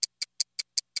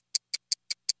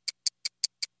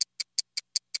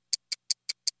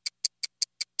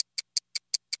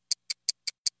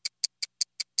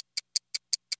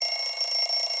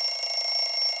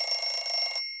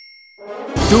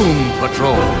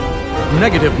Patrol.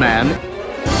 Negative Man,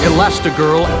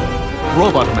 Elastigirl,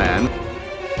 Robot Man.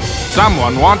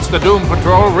 Someone wants the Doom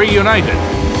Patrol reunited.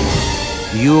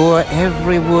 Your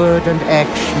every word and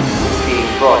action is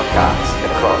being broadcast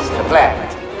across the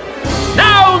planet.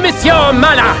 Now, Monsieur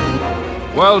Mana!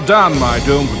 Well done, my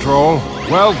Doom Patrol.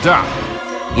 Well done.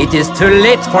 It is too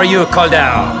late for you,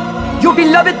 Calder. Your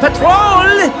beloved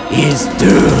patrol is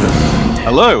doomed.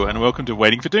 Hello, and welcome to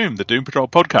Waiting for Doom, the Doom Patrol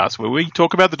podcast, where we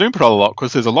talk about the Doom Patrol a lot,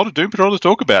 because there's a lot of Doom Patrol to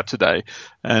talk about today.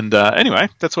 And anyway,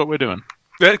 that's what we're doing.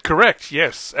 Correct,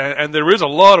 yes. And there is a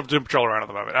lot of Doom Patrol around at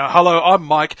the moment. Hello, I'm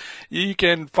Mike. You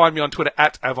can find me on Twitter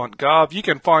at AvantGarve. You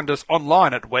can find us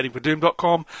online at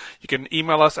waitingfordoom.com. You can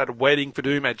email us at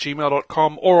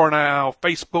waitingfordoom@gmail.com, or on our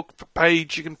Facebook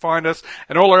page you can find us.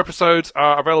 And all our episodes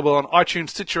are available on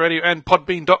iTunes, Stitcher Radio, and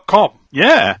podbean.com.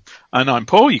 Yeah, and I'm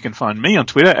Paul. You can find me on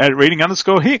Twitter at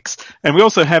reading_Hicks. And we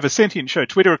also have a Sentient Show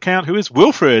Twitter account who is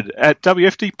Wilfred at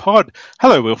WFD Pod.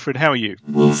 Hello, Wilfred. How are you?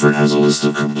 Wilfred has a list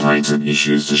of complaints and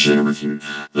issues to share with you.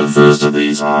 The first of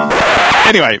these are...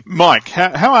 Anyway, Mike,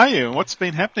 how are you? What's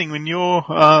been happening in your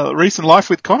recent life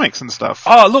with comics and stuff?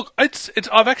 Oh, look,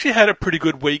 I've actually had a pretty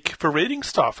good week for reading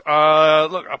stuff.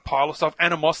 Look, a pile of stuff.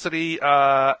 Animosity,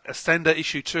 Ascender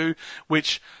issue 2,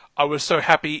 which I was so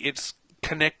happy it's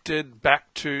connected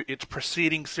back to its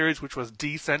preceding series, which was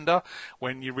Descender,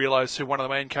 when you realise who one of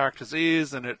the main characters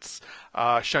is, and it's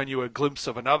shown you a glimpse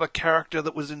of another character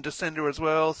that was in Descender as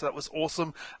well, so that was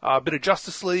awesome. A bit of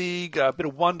Justice League, a bit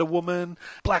of Wonder Woman,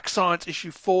 Black Science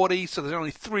issue 40, so there's only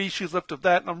 3 issues left of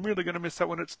that, and I'm really going to miss that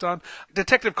when it's done.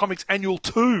 Detective Comics Annual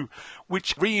 2,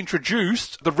 which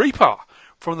reintroduced the Reaper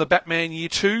from the Batman Year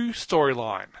 2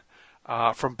 storyline.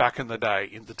 From back in the day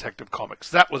in Detective Comics.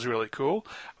 That was really cool.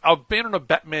 I've been on a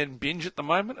Batman binge at the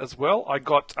moment as well. I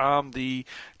got the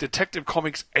Detective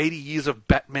Comics 80 Years of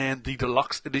Batman, the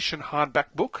Deluxe Edition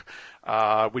hardback book,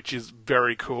 which is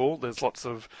very cool. There's lots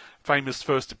of famous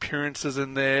first appearances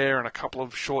in there and a couple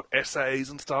of short essays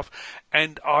and stuff.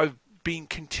 And I've been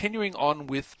continuing on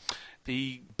with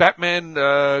the Batman,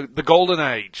 The Golden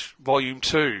Age, Volume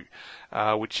 2.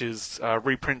 Which is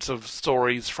reprints of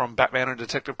stories from Batman and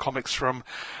Detective Comics from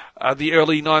the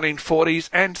early 1940s,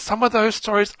 and some of those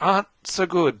stories aren't so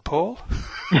good, Paul.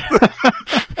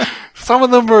 Some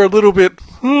of them are a little bit,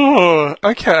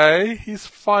 okay, he's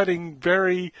fighting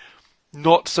very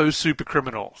not-so-super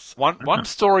criminals. One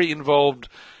story involved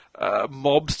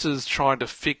mobsters trying to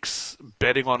fix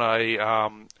betting on a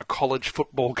college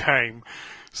football game,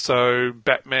 so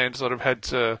Batman sort of had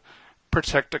to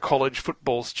protect a college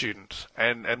football student,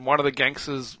 and one of the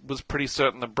gangsters was pretty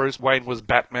certain that Bruce Wayne was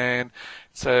Batman,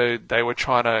 so they were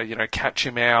trying to catch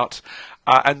him out,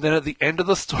 and then at the end of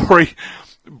the story,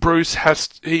 Bruce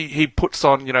he puts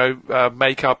on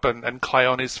makeup and clay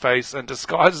on his face and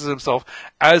disguises himself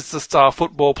as the star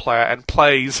football player and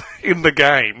plays in the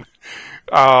game.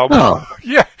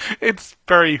 Yeah, it's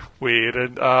very weird,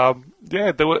 and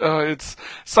there were it's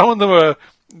some of them are.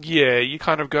 Yeah, you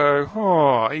kind of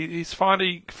go, he's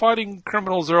fighting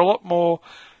criminals are a lot more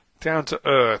down to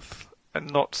earth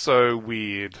and not so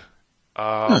weird.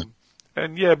 And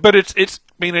yeah, but it's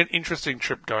been an interesting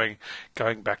trip going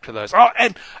back to those. Oh,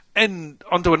 and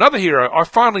onto another hero. I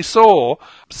finally saw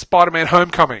Spider-Man: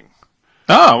 Homecoming.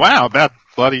 Oh, wow, about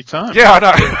bloody time. Yeah, I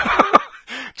know.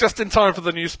 Just in time for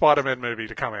the new Spider-Man movie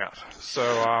to come out.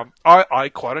 So I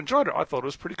quite enjoyed it. I thought it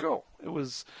was pretty cool. It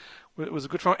was a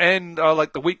good film. And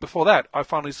like the week before that, I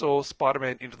finally saw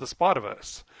Spider-Man Into the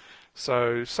Spider-Verse.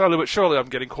 So slowly but surely I'm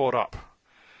getting caught up.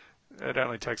 It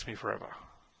only takes me forever.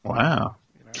 Wow.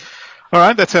 All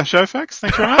right, that's our show, folks.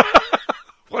 Thanks very much.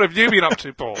 What have you been up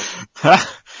to, Paul?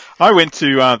 I went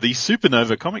to the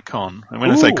Supernova Comic Con. And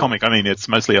when I say comic, I mean it's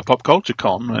mostly a pop culture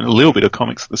con and a little bit of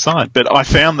comics at the side. But I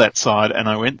found that side and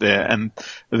I went there. And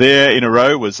there in a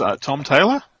row was Tom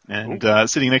Taylor. And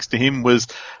sitting next to him was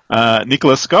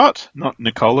Nicola Scott, not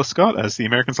Nicola Scott, as the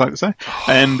Americans like to say.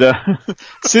 And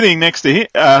sitting next to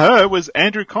her was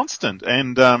Andrew Constant.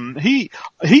 And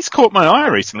he's caught my eye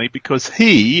recently because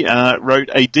he wrote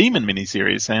a Demon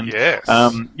miniseries. And, yes.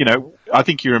 I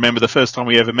think you remember the first time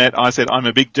we ever met, I said, I'm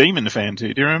a big Demon fan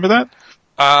too. Do you remember that?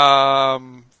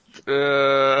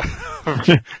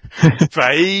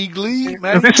 Vaguely,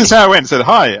 maybe. This is how it went. Said,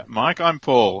 hi, Mike, I'm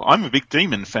Paul. I'm a big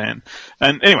Demon fan.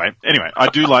 And anyway, I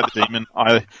do like the Demon.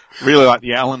 I really like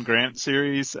the Alan Grant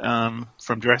series from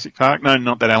Jurassic Park. No,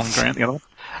 not that Alan Grant, the other one.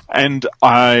 And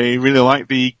I really like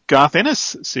the Garth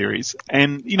Ennis series.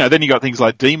 And, then you got things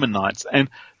like Demon Knights. And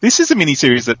this is a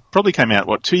miniseries that probably came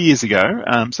out, 2 years ago.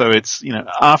 So it's,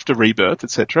 after Rebirth,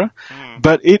 etc.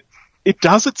 But it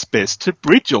does its best to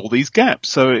bridge all these gaps.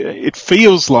 So it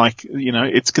feels like,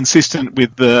 it's consistent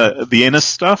with the Ennis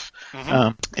stuff,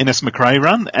 Ennis McRae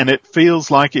run, and it feels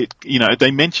like it,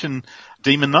 they mention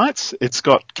Demon Knights. It's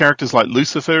got characters like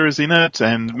Lucifer is in it,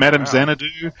 and Madame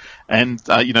Xanadu, and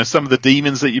some of the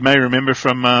demons that you may remember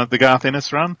from the Garth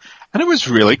Ennis run. And it was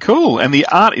really cool, and the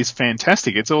art is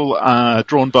fantastic. It's all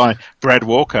drawn by Brad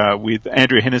Walker with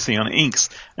Andrew Hennessy on inks,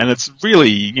 and it's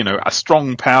really a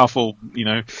strong, powerful,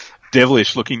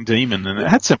 devilish-looking demon, and it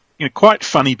had some quite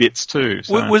funny bits too.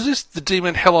 So. Was this the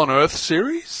Demon Hell on Earth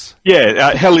series?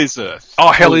 Yeah, Hell is Earth.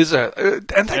 Oh, Hell is Earth.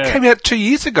 And that came out 2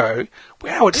 years ago.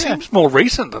 Wow, it seems more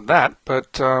recent than that,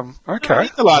 but okay.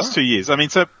 The last 2 years. I mean,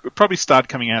 so it probably started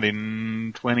coming out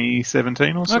in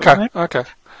 2017 or so. Okay.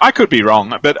 I could be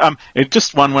wrong, but it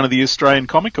just won one of the Australian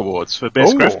Comic Awards for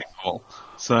Best Graphic Novel.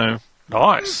 So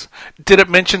nice. Did it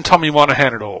mention Tommy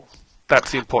Monahan at all?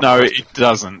 That's the important No, question. it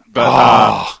doesn't.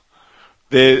 But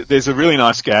there's a really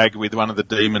nice gag with one of the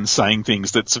demons saying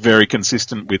things that's very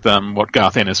consistent with what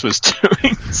Garth Ennis was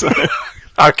doing. So.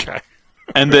 Okay.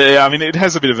 And it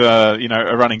has a bit of a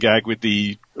a running gag with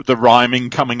the rhyming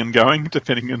coming and going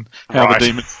depending on how the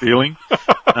demon's feeling.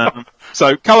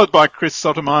 So coloured by Chris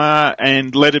Sotomayor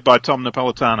and lettered by Tom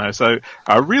Napolitano. So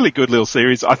a really good little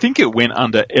series. I think it went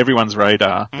under everyone's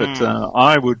radar, but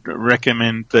I would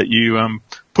recommend that you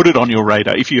put it on your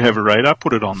radar. If you have a radar,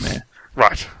 put it on there.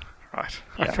 Right.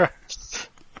 Okay.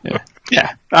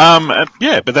 Yeah.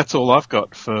 But that's all I've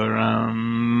got for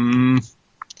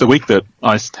the week that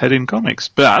I had in comics.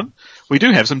 But we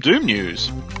do have some Doom news.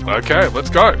 Okay, let's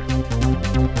go.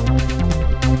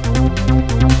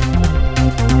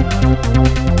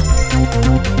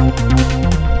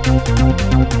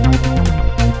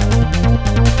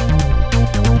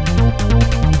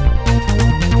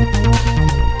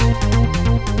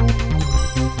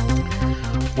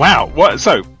 Wow.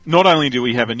 So, not only do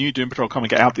we have a new Doom Patrol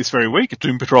comic out this very week,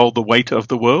 Doom Patrol The Weight of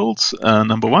the Worlds,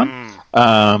 number 1.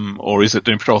 Or is it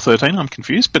Doom Patrol 13? I'm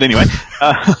confused. But anyway.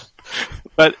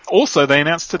 But also they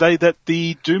announced today that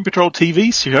the Doom Patrol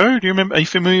TV show, do you remember, are you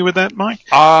familiar with that, Mike?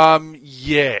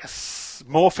 Yes.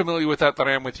 More familiar with that than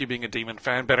I am with you being a Demon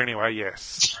fan, but anyway,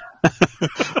 yes.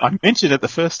 I mentioned it the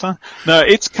first time. No,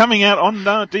 it's coming out on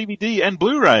DVD and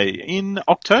Blu-ray in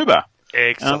October.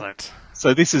 Excellent.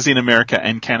 So this is in America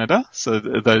and Canada, so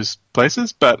those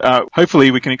places. But hopefully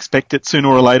we can expect it sooner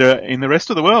or later in the rest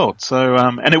of the world. So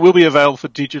and it will be available for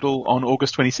digital on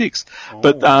August 26th. Oh.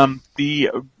 But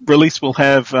the release will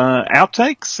have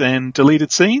outtakes and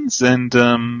deleted scenes and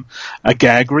a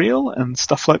gag reel and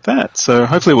stuff like that. So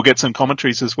hopefully we'll get some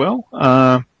commentaries as well.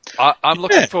 I'm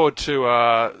looking forward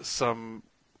to some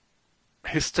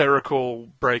hysterical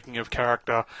breaking of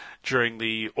character during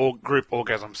the group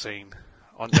orgasm scene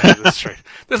on Day of the Street.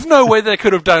 There's no way they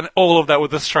could have done all of that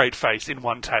with a straight face in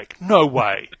one take. No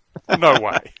way. No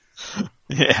way.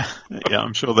 Yeah,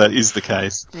 I'm sure that is the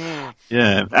case.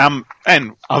 Yeah.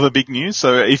 And other big news.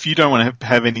 So if you don't want to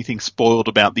have anything spoiled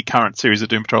about the current series of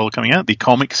Doom Patrol coming out, the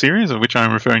comic series, of which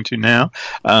I'm referring to now,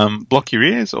 block your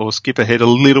ears or skip ahead a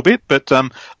little bit. But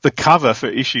the cover for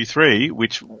issue 3,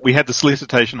 which we had the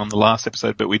solicitation on the last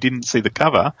episode, but we didn't see the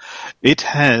cover, it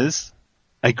has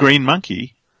a green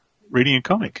monkey reading a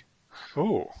comic.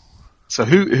 Oh. So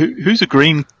who's a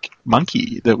green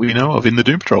monkey that we know of in the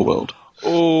Doom Patrol world?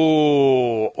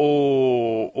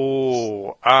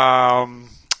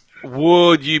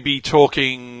 Would you be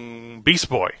talking Beast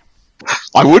Boy?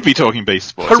 I would be talking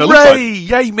Beast Boy. Hooray!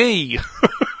 Yay me!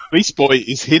 Beast Boy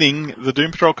is hitting the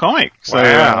Doom Patrol comic. So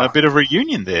a bit of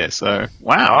reunion there. So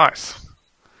wow. Nice.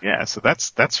 Yeah, so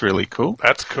that's really cool.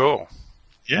 That's cool.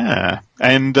 Yeah.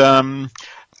 And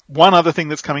one other thing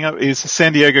that's coming up is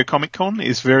San Diego Comic-Con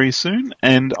is very soon,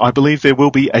 and I believe there will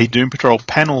be a Doom Patrol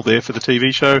panel there for the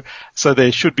TV show, so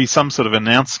there should be some sort of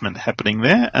announcement happening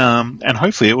there, and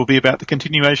hopefully it will be about the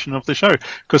continuation of the show,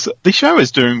 because the show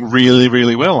is doing really,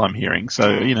 really well, I'm hearing,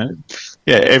 so,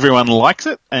 everyone likes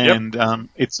it, and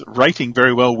it's rating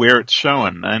very well where it's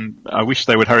shown, and I wish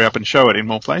they would hurry up and show it in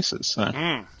more places. So.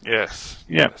 Yes.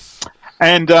 Yeah. Yes.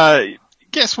 And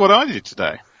guess what I did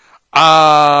today?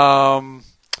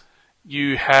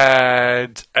 You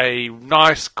had a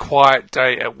nice, quiet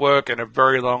day at work and a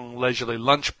very long, leisurely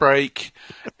lunch break,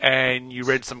 and you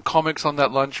read some comics on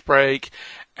that lunch break,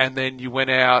 and then you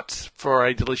went out for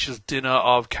a delicious dinner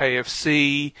of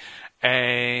KFC,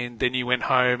 and then you went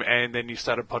home, and then you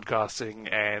started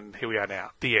podcasting, and here we are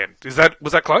now. The end. Was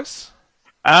that close?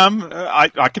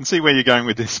 I can see where you're going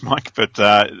with this, Mike, but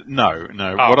no.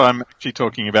 Oh. What I'm actually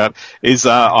talking about is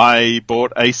I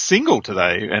bought a single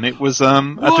today, and it was a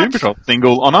Doom Patrol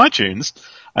single on iTunes,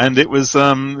 and it was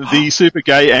the super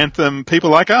gay anthem "People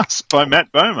Like Us" by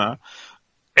Matt Bomer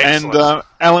and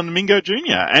Alan Mingo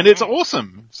Jr., and it's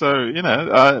awesome. So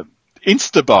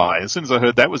Insta buy as soon as I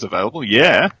heard that was available.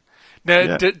 Yeah.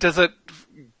 Now, does it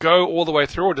go all the way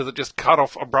through, or does it just cut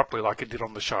off abruptly like it did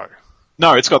on the show?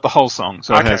 No, it's got the whole song,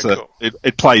 so Cool.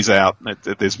 it plays out.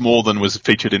 There's more than was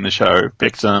featured in the show.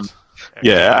 But,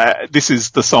 this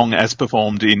is the song as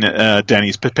performed in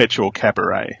Danny's Perpetual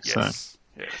Cabaret.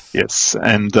 Yes.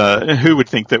 And who would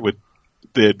think that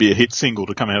there'd be a hit single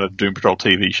to come out of Doom Patrol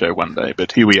TV show one day?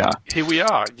 But here we are.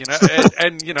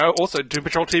 And also Doom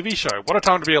Patrol TV show. What a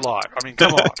time to be alive! I mean,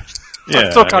 come on.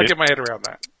 I still can't get my head around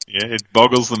that. Yeah, it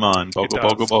boggles the mind.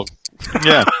 Boggle.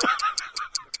 Yeah.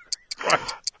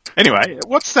 Right. Anyway,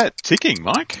 what's that ticking,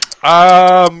 Mike?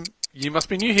 You must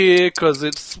be new here because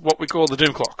it's what we call the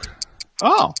Doom Clock.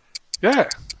 Oh. Yeah.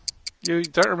 You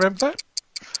don't remember that?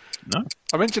 No.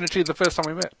 I mentioned it to you the first time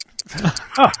we met.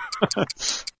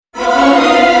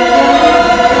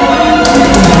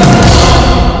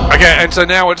 Okay, and so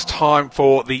now it's time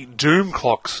for the Doom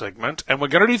Clock segment, and we're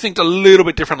going to do things a little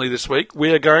bit differently this week.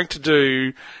 We are going to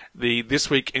do the This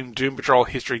Week in Doom Patrol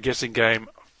History guessing game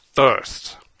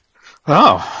first.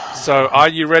 Oh. So, are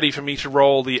you ready for me to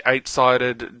roll the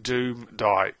 8-sided Doom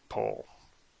die, Paul?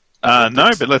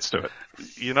 No, but let's do it.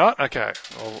 You're not? Okay.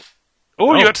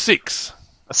 Well, you got 6.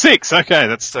 6, okay,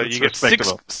 that's you get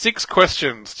respectable. six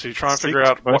questions to try and figure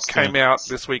out what came out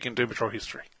this week in Doom Patrol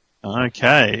history.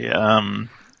 Okay.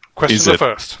 Question the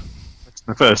first.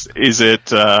 The first. Is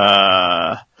it,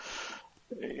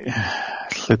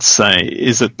 let's say,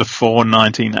 is it before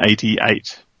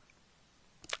 1988?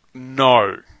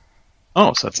 No.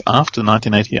 Oh, so it's after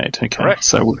 1988. Okay. Correct.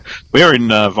 So we're in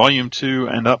Volume 2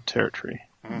 and up territory.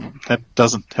 That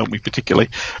doesn't help me particularly.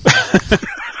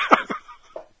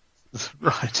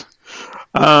 Right.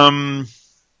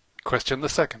 Question the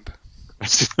second.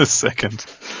 Question the second.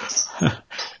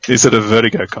 Is it a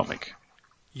Vertigo comic?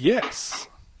 Yes.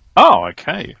 Oh,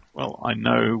 okay. Well, I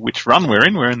know which run we're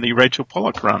in. We're in the Rachel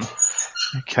Pollock run.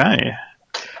 Okay.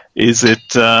 Is it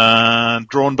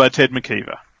drawn by Ted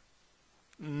McKeever?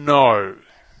 No.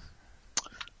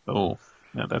 Oh,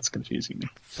 now that's confusing me.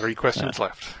 3 questions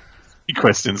left. 3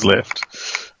 questions left.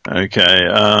 Okay.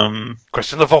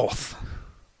 Question the fourth.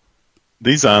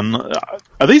 These are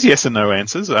these yes and no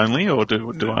answers only, or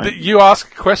do I? You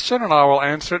ask a question and I will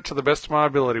answer it to the best of my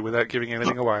ability without giving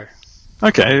anything away.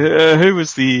 Okay. Who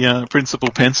was the principal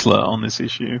penciler on this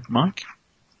issue, Mike?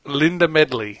 Linda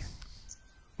Medley.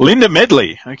 Linda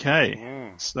Medley.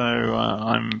 Okay. So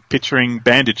I'm picturing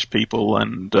bandaged people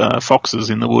and foxes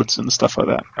in the woods and stuff like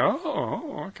that.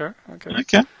 Oh, okay.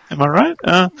 Okay. Am I right?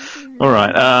 All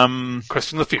right.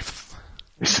 Question the fifth.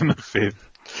 Question the fifth.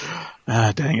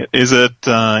 Dang it. Is it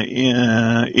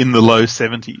in the low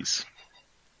 70s?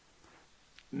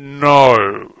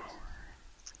 No.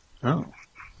 Oh.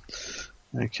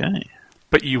 Okay.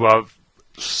 But you are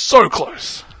so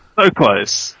close. So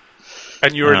close.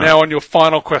 And you are now on your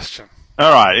final question.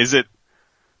 All right. Is it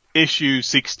issue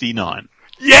 69?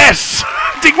 Yes!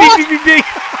 Ding, ding, ding, ding, ding.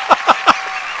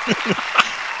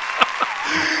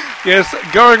 Yes,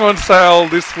 going on sale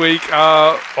this week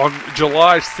on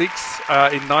July 6th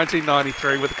in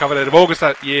 1993 with a cover date of August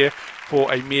that year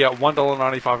for a mere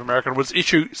 $1.95 American was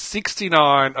issue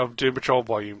 69 of Doom Patrol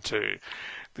Volume 2.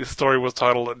 This story was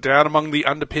titled Down Among the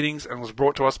Underpinnings and was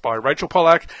brought to us by Rachel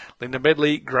Pollack, Linda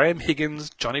Medley, Graham Higgins,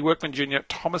 Johnny Workman Jr.,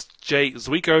 Thomas J.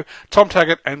 Zwico, Tom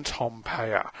Taggart, and Tom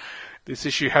Payer. This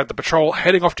issue had the patrol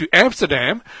heading off to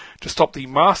Amsterdam to stop the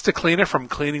Master Cleaner from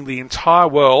cleaning the entire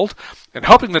world, and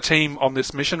helping the team on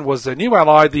this mission was their new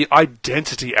ally, the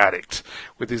Identity Addict,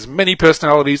 with his many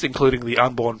personalities including the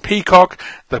Unborn Peacock,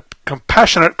 the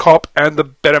Compassionate Cop, and the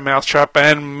Better Mousetrap,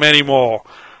 and many more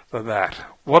than that.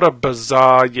 What a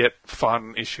bizarre yet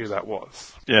fun issue that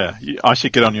was. Yeah, I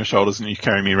should get on your shoulders and you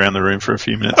carry me around the room for a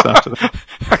few minutes after that.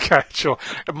 Okay, sure.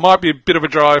 It might be a bit of a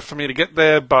drive for me to get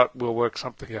there, but we'll work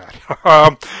something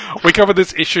out. We covered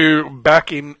this issue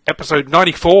back in episode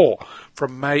 94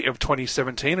 from May of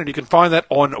 2017, and you can find that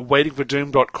on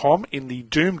waitingfordoom.com in the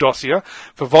Doom dossier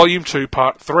for Volume 2,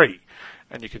 Part 3.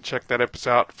 And you can check that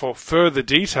episode out for further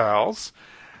details.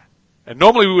 And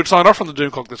normally we would sign off from the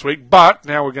Doom Clock this week, but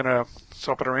now we're going to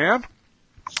swap it around.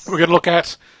 We're going to look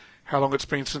at how long it's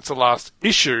been since the last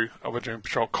issue of a Doom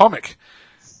Patrol comic.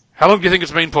 How long do you think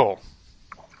it's been, Paul?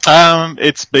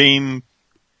 It's been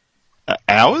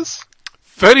hours?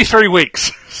 33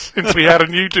 weeks since we had a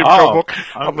new Doom Patrol book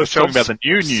on the shelf. Talking about the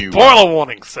new Spoiler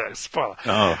warning, sir. Spoiler.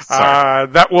 Oh, sorry.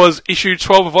 That was issue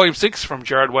 12 of Volume 6 from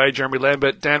Gerard Way, Jeremy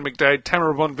Lambert, Dan McDade,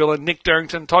 Tamara Bonvilla, Nick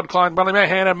Derington, Todd Klein, Bunny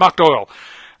Mahan, and Mark Doyle.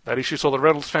 That issue saw the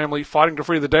Reynolds family fighting to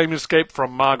free the Damonscape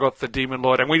from Margot the Demon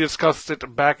Lord, and we discussed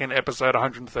it back in episode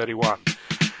 131.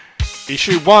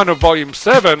 Issue 1 of Volume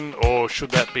 7, or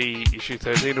should that be issue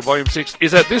 13 of Volume 6,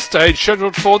 is at this stage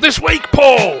scheduled for this week,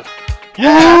 Paul!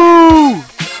 Yeah! Woo!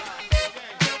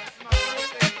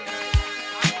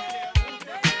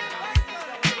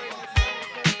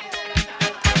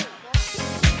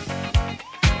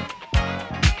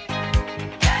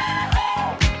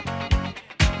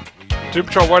 Doom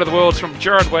Patrol Way to the Worlds from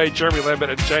Gerard Way, Jeremy Lambert,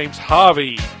 and James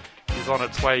Harvey is on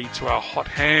its way to our hot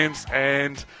hands.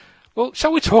 And, well,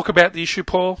 shall we talk about the issue,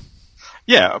 Paul?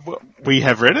 Yeah, we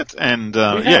have read it, and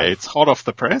it's hot off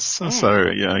the press, so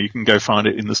you can go find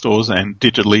it in the stores and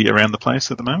digitally around the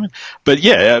place at the moment. But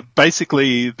yeah,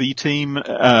 basically the team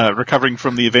recovering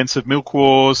from the events of Milk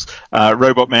Wars,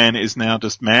 Robot Man is now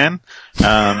just Man.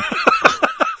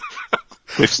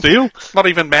 Cliff Steele. Not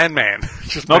even Man.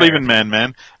 Just Not Man. even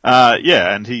Man.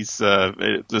 And he's,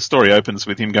 the story opens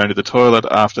with him going to the toilet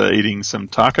after eating some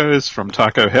tacos from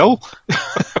Taco Hell.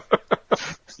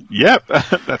 Yep,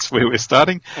 that's where we're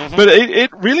starting. Mm-hmm. But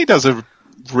it really does a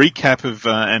recap of,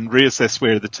 and reassess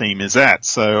where the team is at.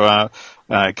 So,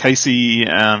 Casey,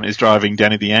 is driving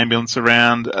Danny the ambulance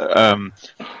around.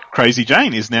 Crazy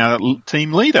Jane is now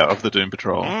team leader of the Doom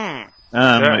Patrol.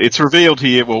 It's revealed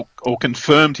here, or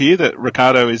confirmed here, that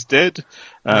Ricardo is dead.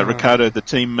 Ricardo, the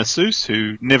team masseuse,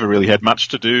 who never really had much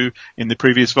to do in the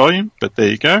previous volume, but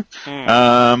there you go.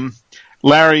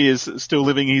 Larry is still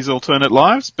living his alternate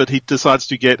lives, but he decides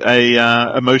to get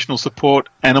a emotional support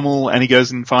animal, and he goes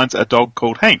and finds a dog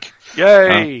called Hank.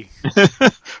 Yay!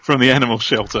 From the animal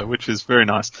shelter, which is very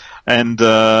nice. And,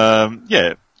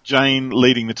 Jane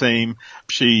leading the team,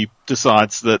 she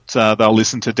decides that they'll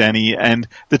listen to Danny, and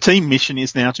the team mission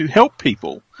is now to help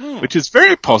people, which is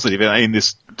very positive in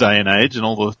this day and age, and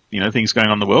all the things going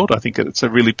on in the world. I think it's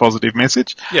a really positive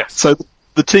message. Yes. So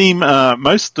the team,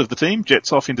 most of the team,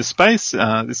 jets off into space,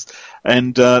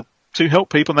 to help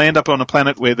people. They end up on a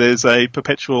planet where there's a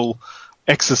perpetual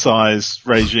exercise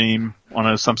regime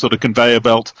on some sort of conveyor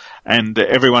belt, and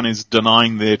everyone is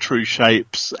denying their true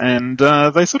shapes, and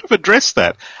they sort of address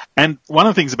that. And one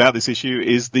of the things about this issue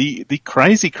is the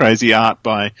crazy art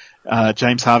by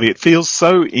James Harvey. It feels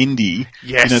so indie.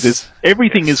 Yes.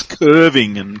 Everything is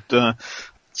curving and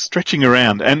stretching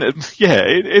around, and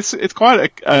it's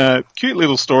quite a cute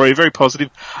little story, very positive.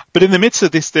 But in the midst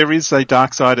of this, there is a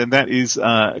dark side, and that is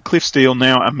Cliff Steele,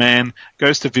 now a man,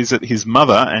 goes to visit his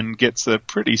mother and gets a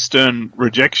pretty stern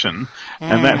rejection,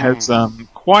 and that has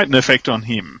quite an effect on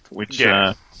him, which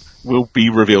will be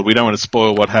revealed. We don't want to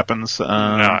spoil what happens.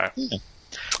 No.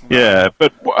 Yeah,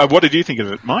 but what did you think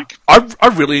of it, Mike? I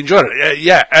really enjoyed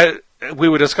it. We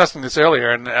were discussing this earlier,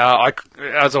 and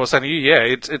as I was saying to you,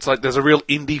 it's like there's a real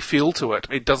indie feel to it.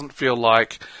 It doesn't feel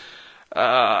like, like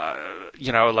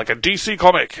a DC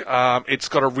comic. It's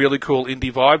got a really cool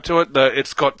indie vibe to it.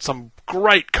 It's got some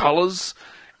great colours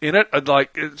in it, and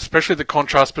especially the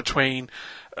contrast between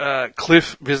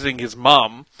Cliff visiting his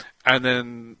mum and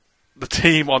then the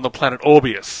team on the planet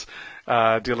Orbius.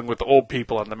 Dealing with the Orb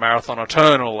people and the Marathon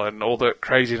Eternal and all the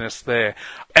craziness there.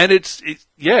 And it's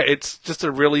just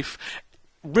a really,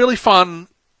 really fun,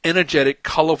 energetic,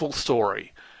 colourful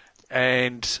story.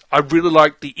 And I really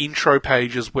like the intro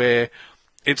pages where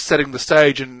it's setting the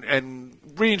stage and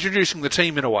reintroducing the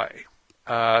team in a way.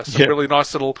 Some really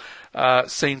nice little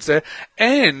scenes there.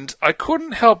 And I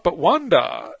couldn't help but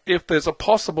wonder if there's a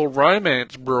possible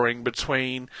romance brewing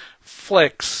between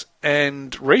Flex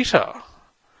and Rita.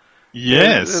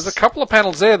 Yes. There's a couple of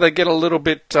panels there that get a little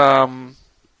bit,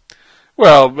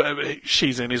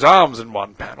 she's in his arms in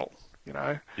one panel,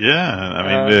 Yeah,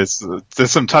 I mean, there's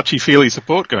some touchy-feely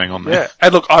support going on there. Yeah,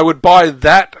 and look, I would buy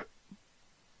that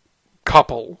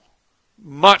couple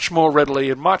much more readily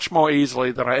and much more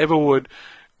easily than I ever would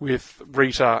with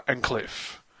Rita and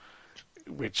Cliff.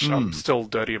 Which I'm still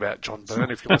dirty about, John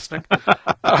Byrne, if you're listening.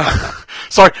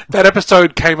 Sorry, that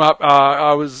episode came up.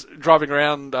 I was driving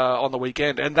around on the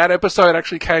weekend, and that episode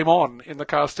actually came on in the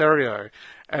car stereo,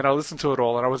 and I listened to it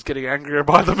all, and I was getting angrier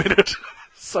by the minute.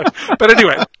 But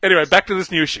anyway, back to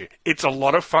this new issue. It's a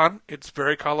lot of fun. It's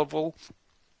very colourful.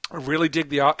 I really dig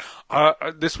the art.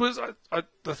 This was, I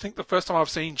think, the first time I've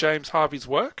seen James Harvey's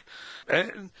work.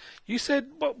 And you said,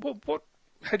 what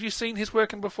had you seen his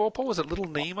work in before, Paul? Was it Little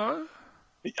Nemo?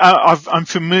 I'm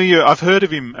familiar. I've heard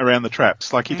of him around the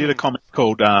traps. Like he did a comic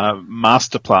called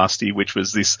Masterplasty, which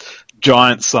was this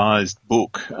giant-sized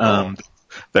book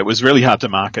that was really hard to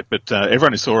market, but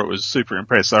everyone who saw it was super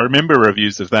impressed. I remember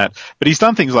reviews of that. But he's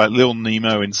done things like Lil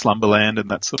Nemo in Slumberland and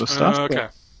that sort of stuff. Okay.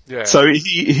 Yeah. So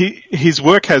his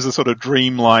work has a sort of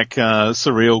dreamlike,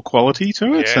 surreal quality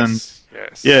to it.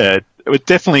 Yes. Yeah, we're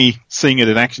definitely seeing it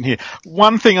in action here.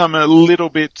 One thing I'm a little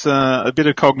bit, a bit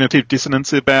of cognitive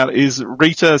dissonance about is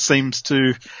Rita seems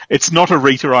to, it's not a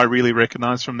Rita I really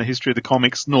recognise from the history of the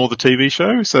comics nor the TV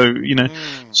show. So,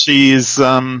 she is,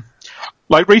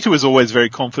 like Rita was always very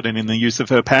confident in the use of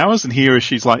her powers, and here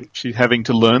she's having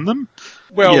to learn them.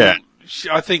 Well, yeah.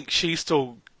 I think she's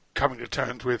still coming to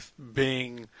terms with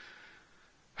being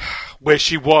where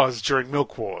she was during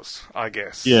Milk Wars, I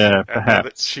guess. Yeah, and now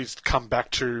that she's come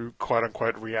back to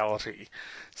quote-unquote reality.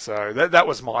 So that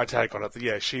was my take on it.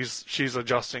 Yeah, she's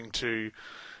adjusting to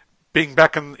being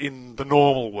back in the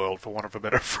normal world, for want of a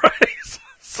better phrase.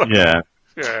 So, yeah.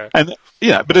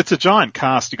 Yeah. But it's a giant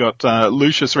cast. You got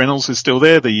Lucius Reynolds, who's still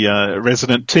there, the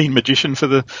resident teen magician for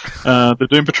the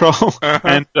Doom Patrol,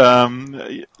 and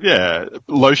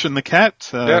Lotion the cat,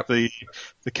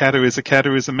 the cat who is a cat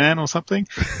who is a man or something.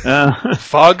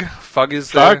 Fug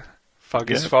is there. Fug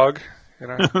is Fug.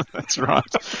 That's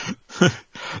right.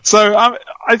 So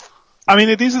I mean,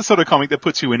 it is a sort of comic that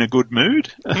puts you in a good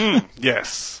mood.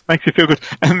 Yes, makes you feel good,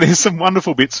 and there's some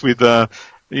wonderful bits with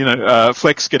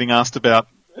Flex getting asked about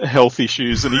health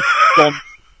issues, and he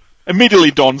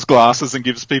immediately dons glasses and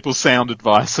gives people sound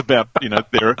advice about,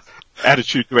 their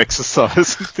attitude to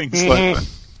exercise and things like that.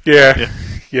 Yeah.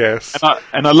 Yes.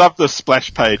 And I love the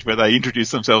splash page where they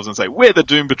introduce themselves and say, "We're the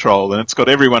Doom Patrol," and it's got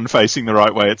everyone facing the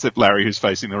right way except Larry, who's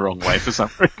facing the wrong way for some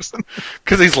reason.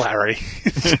 Because he's Larry.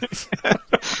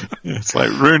 It's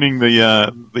like ruining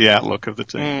the outlook of the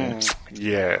team.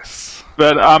 Yes.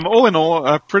 But all in all,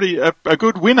 a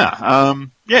good winner.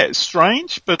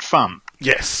 Strange but fun.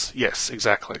 Yes,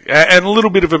 exactly. And a little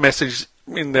bit of a message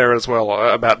in there as well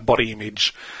about body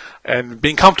image and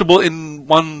being comfortable in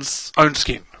one's own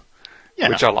skin,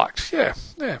 which I liked. Yeah.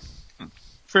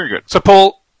 Very good. So,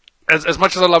 Paul, as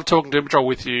much as I love talking Doom Patrol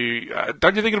with you,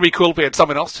 don't you think it'd be cool if we had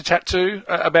someone else to chat to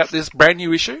about this brand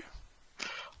new issue?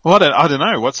 Well, I don't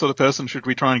know. What sort of person should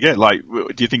we try and get? Like,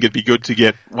 do you think it'd be good to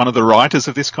get one of the writers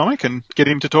of this comic and get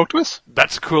him to talk to us?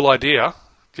 That's a cool idea.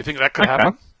 Do you think that could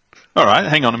happen? All right,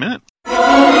 hang on a minute.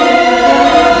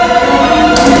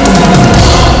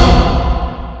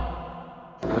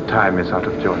 The time is out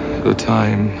of joint. The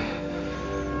time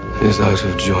is out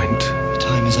of joint. The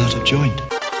time is out of joint.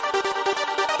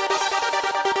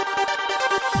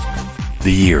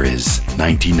 The year is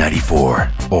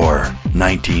 1994, or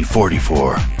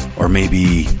 1944, or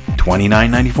maybe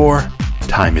 2994.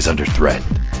 Time is under threat,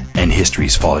 and history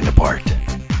is falling apart.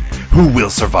 Who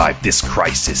will survive this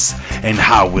crisis, and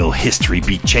how will history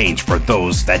be changed for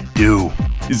those that do?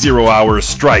 0 Hour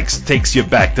Strikes takes you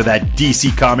back to that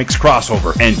DC Comics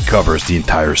crossover and covers the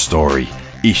entire story,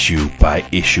 issue by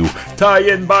issue,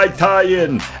 tie-in by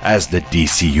tie-in, as the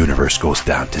DC Universe goes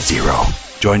down to zero.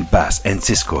 Join Bass and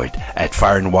Siskoid at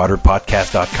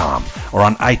fireandwaterpodcast.com or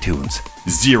on iTunes.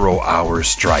 0 Hour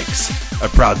Strikes, a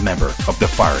proud member of the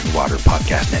Fire and Water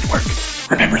Podcast Network.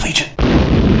 Remember, Legion.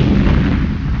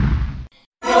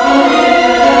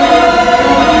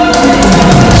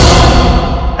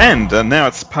 And now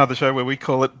it's part of the show where we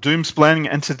call it Doomsplaining,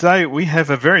 and today we have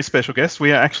a very special guest.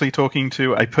 We are actually talking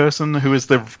to a person who is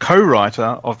the co-writer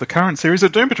of the current series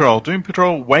of Doom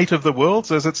Patrol Weight of the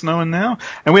Worlds, as it's known now.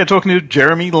 And we are talking to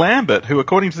Jeremy Lambert, who,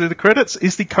 according to the credits,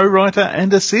 is the co-writer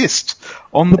and assist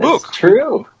on the book. That's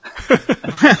true.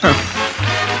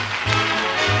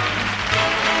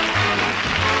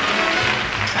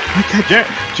 Okay,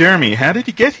 Jeremy, how did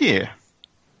you get here?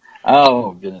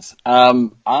 Oh goodness.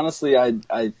 Honestly, I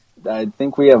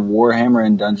think we have Warhammer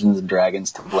and Dungeons and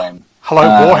Dragons to blame. Hello,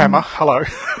 Warhammer. Hello.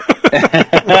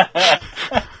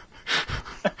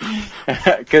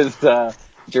 Because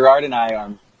Gerard and I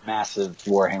are massive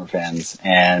Warhammer fans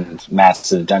and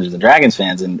massive Dungeons and Dragons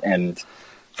fans, and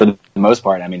for the most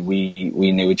part, I mean,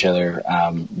 we knew each other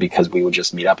because we would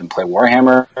just meet up and play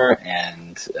Warhammer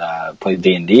and play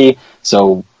D&D.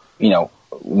 So,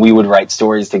 we would write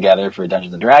stories together for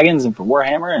Dungeons and Dragons and for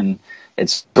Warhammer, and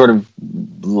it's sort of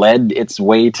led its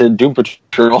way to Doom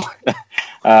Patrol,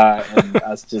 and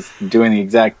us just doing the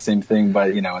exact same thing,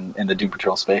 but in the Doom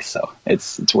Patrol space. So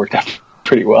it's worked out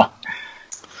pretty well.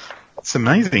 It's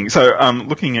amazing. So,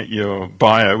 looking at your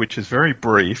bio, which is very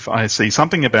brief, I see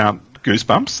something about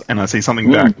Goosebumps, and I see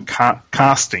something about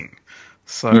casting.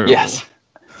 So, yes.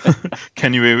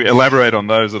 Can you elaborate on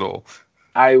those at all?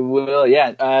 I will,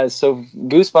 yeah. So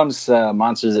Goosebumps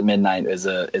Monsters at Midnight is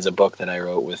a book that I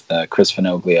wrote with Chris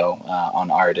Finoglio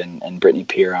on art and Brittany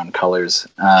Peer on colors.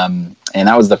 And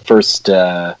that was the first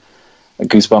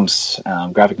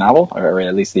Goosebumps graphic novel, or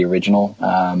at least the original,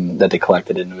 that they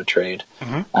collected into a trade.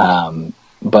 Mm-hmm.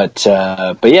 But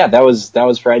yeah, that was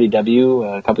for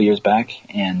IDW a couple years back,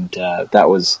 and that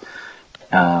was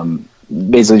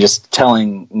basically just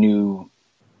telling new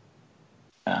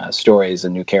stories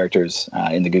and new characters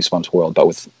in the Goosebumps world, but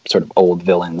with sort of old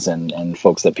villains and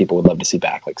folks that people would love to see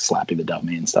back, like Slappy the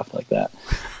Dummy and stuff like that.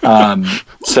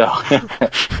 So,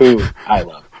 who I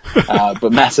love,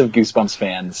 but massive Goosebumps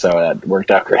fan, so that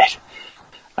worked out great.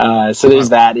 So there's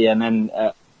that, yeah, and then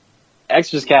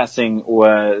extras casting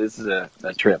was a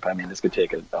trip. I mean, this could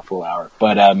take a full hour,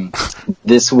 but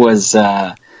this was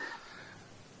that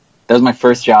was my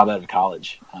first job out of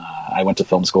college. I went to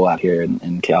film school out here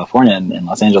in California, in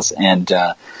Los Angeles, and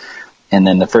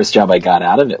then the first job I got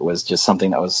out of it was just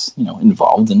something that was,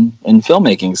 involved in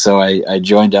filmmaking. So I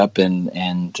joined up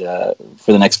and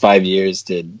for the next 5 years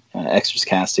did extras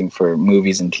casting for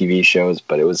movies and TV shows,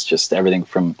 but it was just everything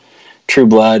from True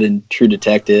Blood and True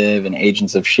Detective and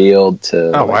Agents of S.H.I.E.L.D.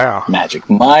 to Magic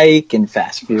Mike and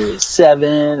Fast Furious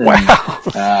 7. Wow.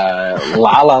 And,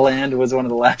 La La Land was one of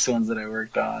the last ones that I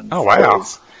worked on. Oh, wow.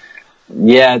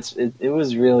 It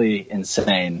was really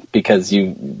insane because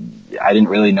I didn't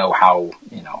really know how,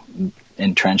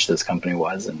 entrenched this company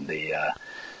was in the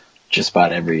just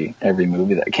about every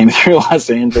movie that came through Los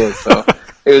Angeles. So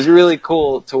it was really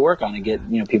cool to work on and get,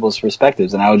 people's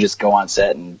perspectives. And I would just go on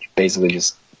set and basically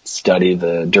just study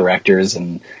the directors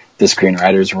and the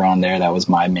screenwriters were on there. That was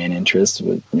my main interest,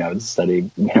 with study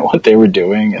what they were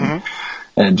doing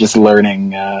and just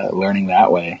learning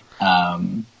that way.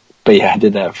 But yeah, I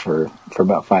did that for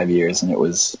about 5 years, and it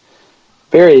was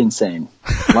very insane.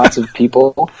 Lots of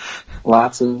people,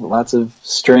 lots of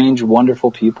strange, wonderful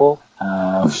people,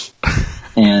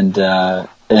 and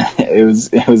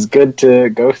it was good to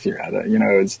go through.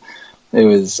 It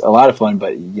was a lot of fun,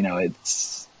 but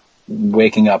it's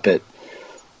waking up at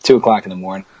 2:00 in the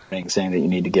morning saying that you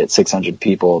need to get 600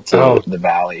 people to the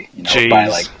valley, by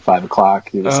like 5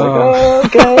 o'clock. You're just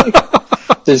okay.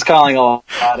 Just calling a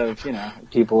lot of,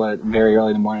 people at very early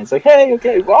in the morning. It's like, hey,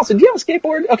 okay, well, also, do you have a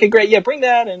skateboard? Okay, great, yeah, bring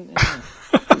that. And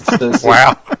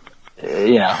wow.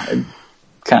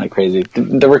 Kind of crazy.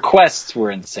 The requests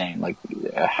were insane. Like,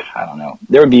 I don't know.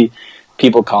 There would be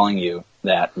people calling you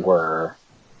that were,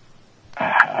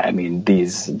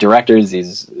 these directors,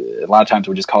 a lot of times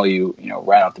would just call you,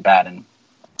 right off the bat and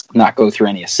not go through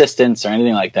any assistance or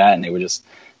anything like that. And they would just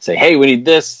say, hey, we need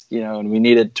this, and we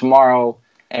need it tomorrow.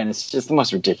 And it's just the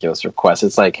most ridiculous request.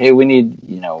 It's like, hey, we need,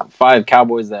 5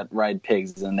 cowboys that ride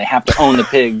pigs, and they have to own the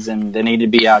pigs, and they need to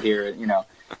be out here,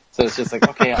 So it's just like,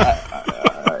 okay,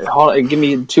 hold on, give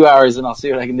me 2 hours, and I'll see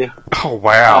what I can do. Oh,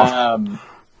 wow.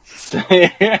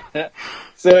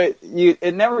 So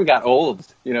it never got old.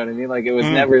 You know what I mean? Like, it was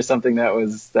never something that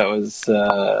was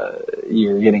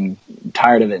you were getting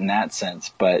tired of it in that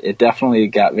sense. But it definitely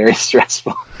got very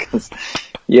stressful because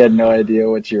you had no idea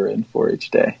what you were in for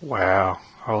each day. Wow.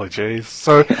 Holy jeez.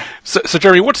 So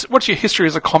Jeremy, what's your history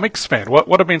as a comics fan?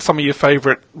 What have been some of your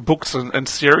favourite books and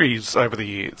series over the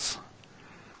years?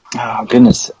 Oh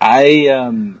goodness! I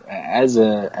as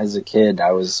a kid,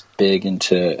 I was big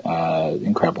into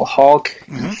Incredible Hulk,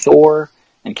 Thor,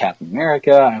 and Captain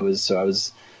America. I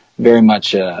was very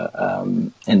much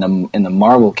in the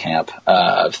Marvel camp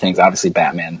of things. Obviously,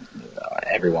 Batman.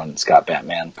 Everyone's got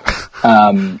Batman.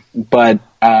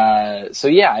 So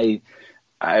yeah,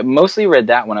 I mostly read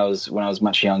that when I was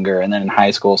much younger, and then in high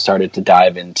school started to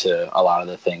dive into a lot of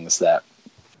the things that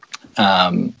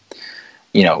I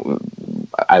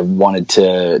wanted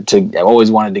to I always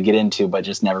wanted to get into, but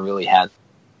just never really had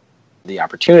the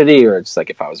opportunity. Or it's like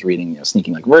if I was reading,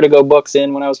 sneaking like Vertigo books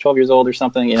in when I was 12 years old or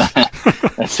something,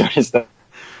 that sort of stuff.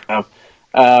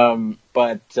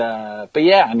 But yeah,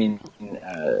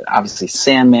 obviously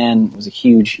Sandman was a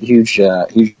huge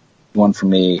one for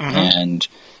me, and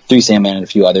through Sandman and a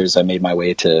few others, I made my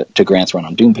way to Grant's run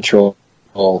on Doom Patrol,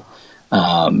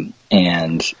 and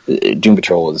Doom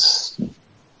Patrol was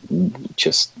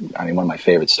just, one of my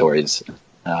favorite stories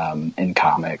in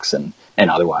comics and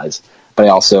otherwise. But I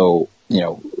also,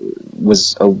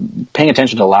 was paying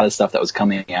attention to a lot of stuff that was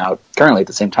coming out currently at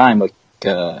the same time. Like,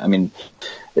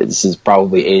 this is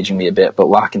probably aging me a bit, but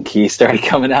Lock and Key started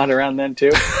coming out around then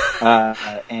too,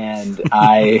 and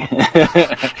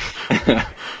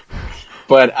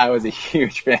but I was a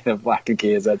huge fan of Lock and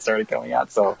Key as that started coming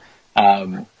out. So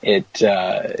there's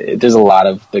a lot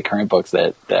of the current books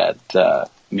that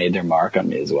made their mark on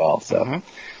me as well. So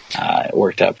it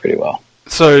worked out pretty well.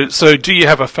 So do you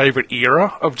have a favourite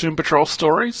era of Doom Patrol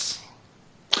stories?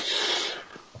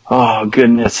 Oh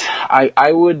goodness,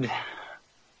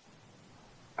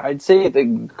 I'd say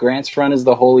that Grant's run is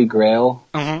the holy grail.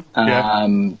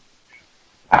 Mm-hmm.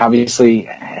 Obviously,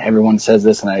 everyone says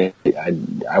this, and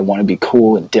I want to be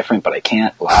cool and different, but I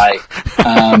can't lie.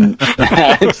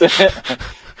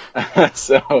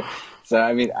 So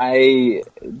I mean,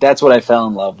 that's what I fell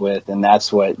in love with, and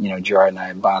that's what Gerard and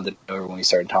I bonded over when we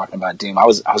started talking about Doom. I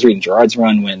was reading Gerard's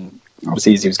run when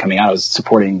obviously as he was coming out. I was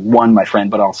supporting my friend,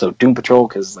 but also Doom Patrol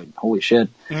because holy shit.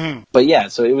 Mm. But yeah,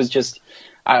 so it was just.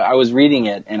 I was reading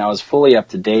it, and I was fully up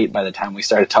to date by the time we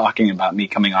started talking about me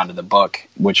coming onto the book,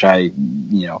 which I,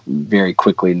 very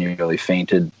quickly nearly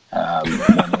fainted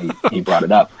when he brought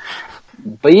it up.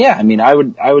 But yeah, I mean, I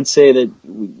would say that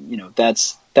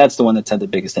that's the one that's had the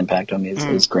biggest impact on me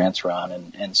is Grant's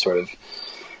run, and sort of,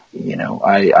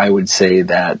 I would say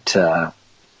that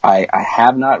I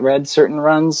have not read certain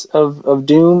runs of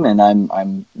Doom, and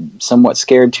I'm somewhat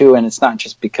scared too. And it's not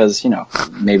just because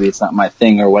maybe it's not my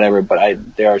thing or whatever,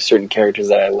 but there are certain characters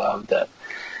that I love that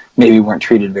maybe weren't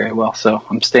treated very well. So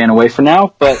I'm staying away for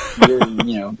now. But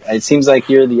it seems like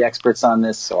you're the experts on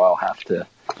this, so I'll have to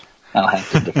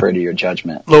defer to your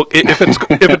judgment. Look, if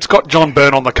it's got John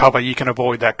Byrne on the cover, you can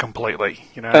avoid that completely.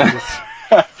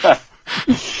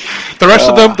 The rest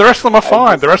of them are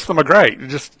fine. The rest of them are great.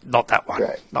 Just not that one.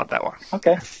 Right. Not that one.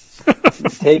 Okay.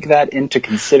 Take that into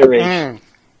consideration.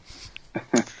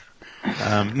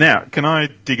 Now, can I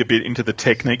dig a bit into the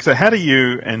technique? So, how do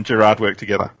you and Gerard work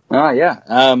together? Yeah.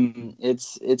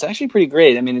 It's actually pretty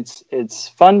great. I mean, it's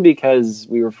fun because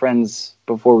we were friends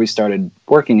before we started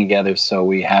working together, so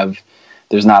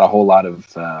there's not a whole lot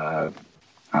of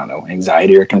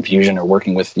anxiety or confusion or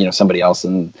working with somebody else,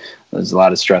 and there's a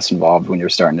lot of stress involved when you're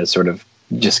starting to sort of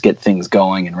just get things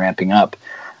going and ramping up.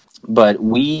 But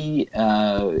we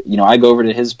I go over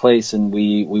to his place, and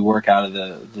we work out of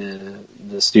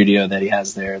the studio that he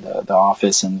has there, the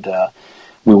office, and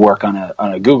we work on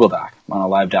a Google Doc, on a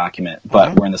live document,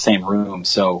 but we're in the same room,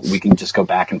 so we can just go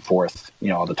back and forth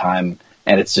all the time,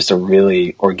 and it's just a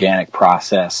really organic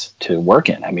process to work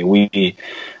in. I mean,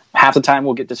 half the time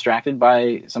we'll get distracted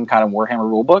by some kind of Warhammer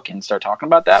rulebook and start talking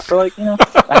about that for a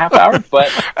half hour.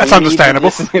 But that's understandable.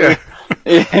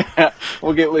 Yeah,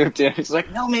 we'll get looped in. He's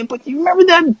like, "No, man, but you remember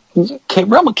that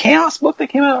Realm of Chaos book that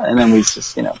came out?" And then we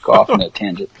just go off on a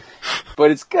tangent.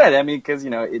 But it's good. I mean, because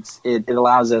it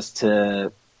allows us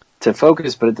to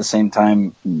focus, but at the same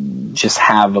time, just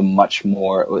have a much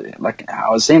more I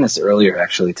was saying this earlier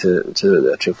actually to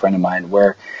a friend of mine,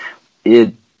 where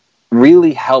it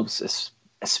really helps,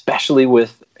 especially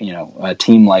with a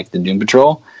team like the Doom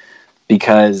Patrol,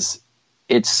 because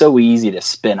it's so easy to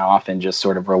spin off and just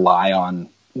sort of rely on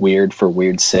weird for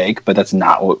weird's sake, but that's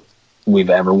not what we've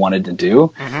ever wanted to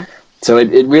do. Mm-hmm. So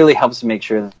it really helps to make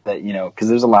sure that because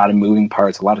there's a lot of moving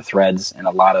parts, a lot of threads, and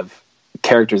a lot of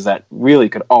characters that really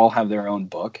could all have their own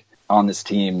book on this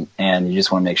team, and you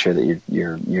just want to make sure that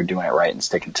you're doing it right and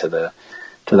sticking to the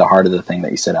heart of the thing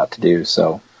that you set out to do.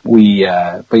 So we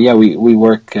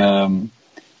work.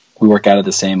 We work out of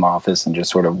the same office and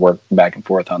just sort of work back and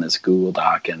forth on this Google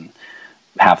Doc, and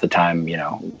half the time,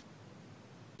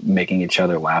 making each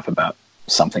other laugh about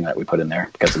something that we put in there,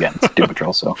 because again, it's Doom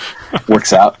Patrol, so it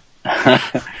works out.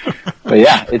 But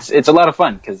yeah, it's a lot of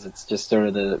fun because it's just sort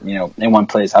of in one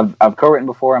place. I've co-written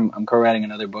before. I'm co-writing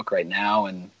another book right now,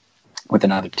 and with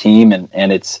another team,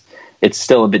 and it's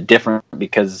still a bit different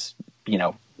because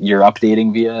you're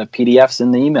updating via PDFs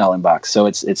in the email inbox, so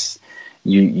it's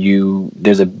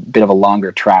there's a bit of a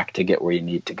longer track to get where you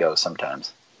need to go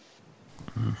sometimes.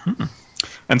 Mm-hmm.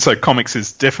 And so comics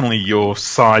is definitely your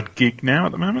side gig now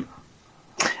at the moment?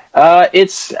 I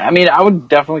would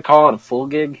definitely call it a full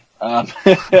gig. But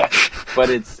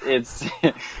it's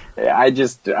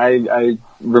I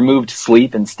removed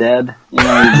sleep instead.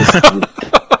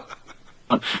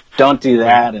 Don't do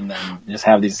that, and then just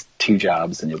have these two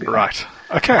jobs and you'll be right.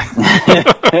 Okay.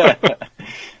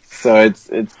 So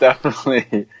it's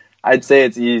definitely, I'd say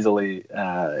it's easily,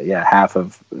 half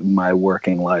of my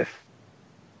working life,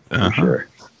 for sure.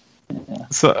 Yeah.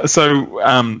 So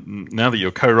now that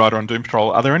you're co-writer on Doom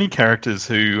Patrol, are there any characters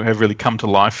who have really come to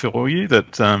life for you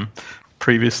that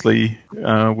previously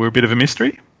were a bit of a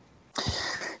mystery?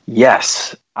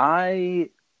 Yes, many,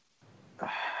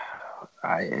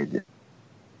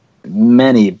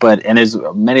 and there's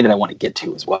many that I want to get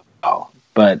to as well.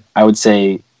 But I would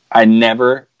say I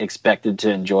never expected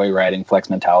to enjoy writing Flex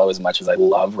Mentallo as much as I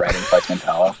love writing Flex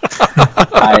Mentallo.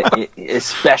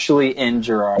 Especially in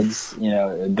Gerard's,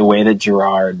 the way that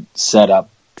Gerard set up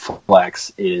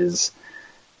Flex is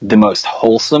the most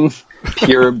wholesome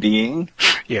pure being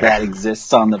that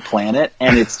exists on the planet,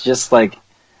 and it's just like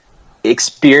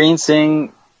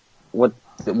experiencing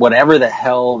whatever the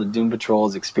hell the Doom Patrol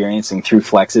is experiencing through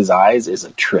Flex's eyes is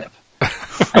a trip.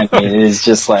 I mean, it is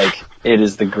just like, it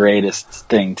is the greatest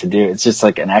thing to do. It's just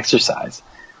like an exercise.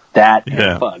 That and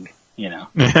a bug, you know.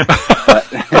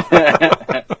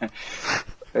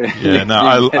 Yeah,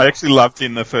 no, I actually loved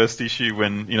in the first issue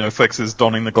when, you know, Flex is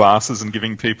donning the glasses and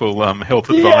giving people health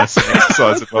advice and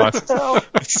exercise advice.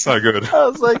 It's so good. I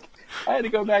was like, I had to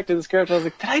go back to the script. I was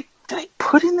like, did I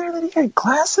put in there that he had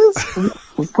glasses?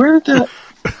 Where did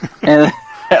and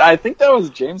I think that was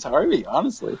James Harvey,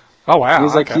 honestly. Oh, wow. He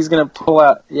was like, he's going to pull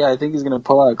out, I think he's going to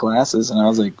pull out glasses. And I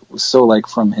was like, so like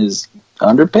from his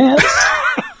underpants?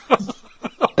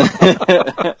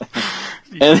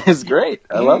 And it's great.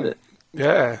 I love it.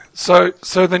 Yeah. So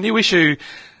the new issue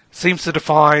seems to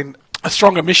define a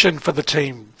stronger mission for the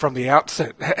team from the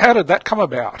outset. How did that come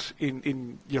about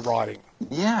in your writing?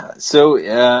 Yeah. So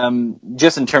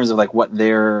just in terms of like what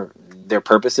their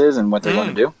purpose is and what they want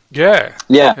to do. Yeah.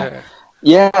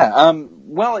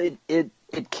 Well,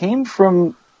 it came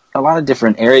from a lot of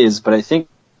different areas, but I think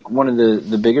one of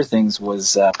the bigger things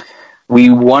was we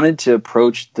wanted to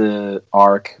approach the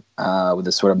arc with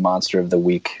a sort of monster of the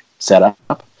week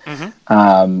setup.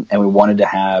 And we wanted to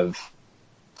have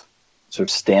sort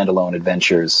of standalone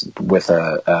adventures with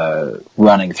a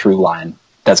running through line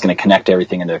that's going to connect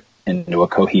everything into a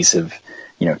cohesive,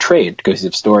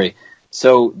 cohesive story.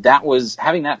 So that was,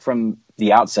 having that from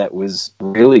the outset was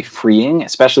really freeing,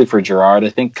 especially for Gerard, I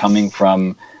think, coming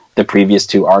from the previous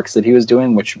two arcs that he was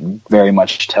doing, which very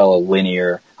much tell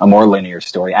a more linear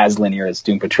story, as linear as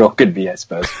Doom Patrol could be, I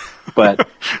suppose. But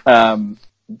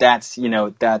that's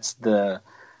the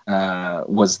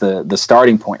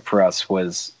starting point for us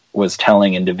was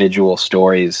telling individual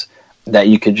stories that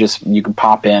you could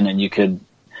pop in and you could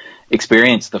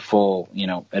experience the full,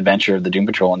 adventure of the Doom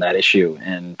Patrol in that issue,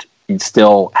 and you'd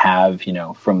still have,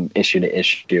 from issue to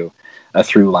issue, a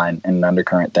through line and an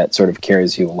undercurrent that sort of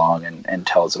carries you along and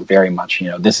tells a very much,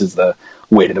 this is the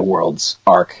weight of the world's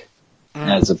arc,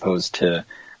 as opposed to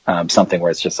something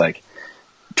where it's just like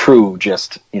true,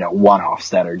 just,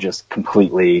 one-offs that are just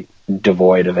completely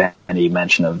devoid of any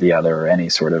mention of the other or any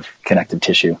sort of connective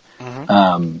tissue.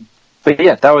 But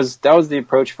yeah, that was the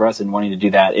approach for us in wanting to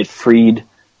do that. It freed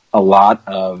a lot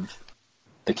of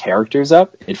the characters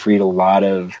up. It freed a lot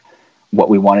of what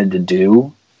we wanted to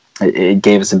do. It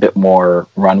gave us a bit more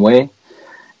runway,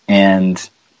 and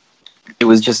it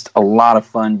was just a lot of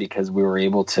fun because we were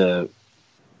able to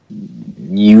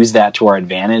use that to our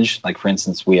advantage. Like, for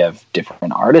instance, we have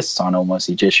different artists on almost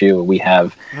each issue. We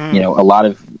have, a lot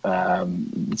of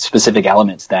specific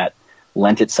elements that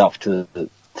lent itself to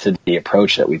the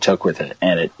approach that we took with it,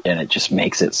 and it just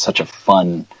makes it such a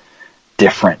fun,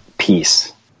 different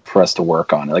piece for us to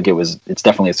work on. Like, it's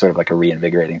definitely sort of like a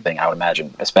reinvigorating thing, I would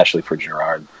imagine, especially for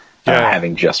Gerard,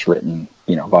 having just written,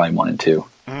 volume 1 and 2.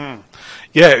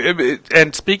 Yeah,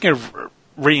 and speaking of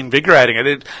reinvigorating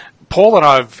it, Paul and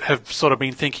I have sort of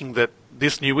been thinking that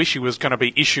this new issue was going to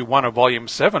be issue 1 of volume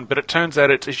 7, but it turns out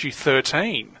it's issue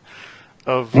 13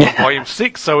 of volume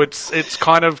 6, so it's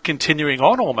kind of continuing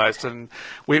on almost. And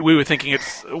we were thinking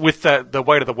it's with the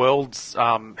weight of the world's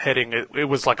heading, it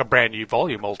was like a brand new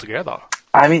volume altogether.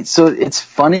 I mean, so it's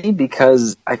funny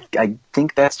because I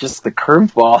think that's just the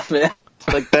curveball, man.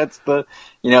 Like, that's the,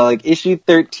 like issue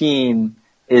 13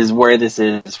 is where this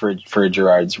is for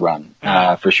Gerard's run,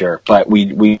 for sure. But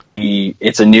we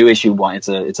it's a new issue 1.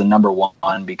 It's a number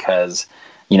 1 because,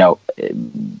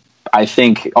 I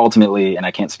think ultimately, and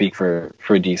I can't speak for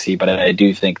DC, but I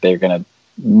do think they're going to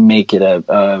make it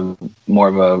a more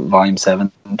of a volume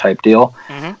 7 type deal.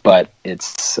 But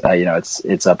it's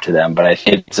it's up to them. But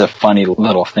it's a funny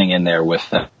little thing in there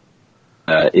with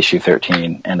issue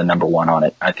 13 and the number 1 on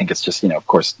it. I think it's just, of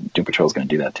course, Doom Patrol is going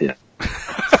to do that too.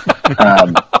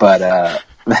 But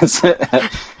that's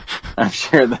I'm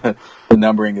sure the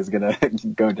numbering is going to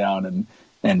go down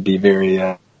and be very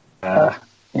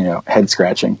head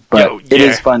scratching. But it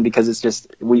is fun because it's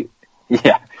just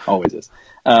always is.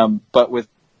 But with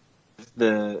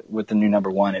the new number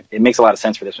 1, it makes a lot of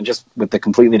sense for this one, just with the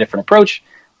completely different approach.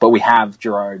 But we have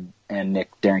Gerard and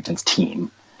Nick Derington's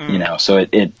team, so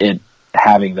it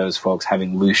having those folks,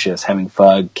 having Lucius, having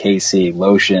Fug, Casey,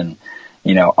 Lotion,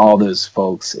 all those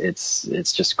folks,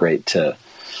 it's just great to,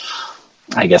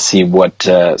 I guess, see what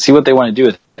they want to do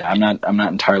with it. I'm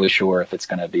not entirely sure if it's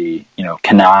going to be,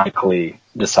 canonically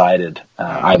decided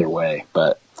either way,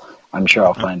 but I'm sure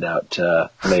I'll find out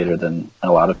later than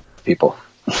a lot of people.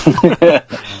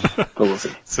 But we'll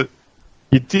see.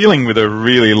 You're dealing with a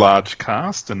really large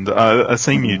cast, and I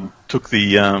seen you took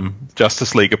the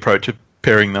Justice League approach of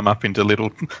pairing them up into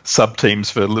little sub-teams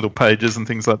for little pages and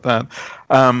things like that.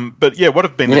 But yeah, what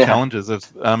have been the challenges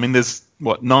of, there's,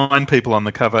 9 people on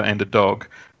the cover and a dog.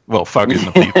 Well, Fug isn't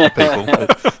a people.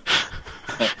 But...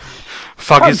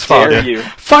 Fug is Fug. You?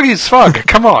 Fug is Fug.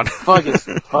 Come on. Fug is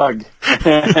Fug.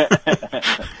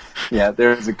 Yeah,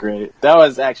 that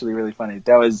was actually really funny.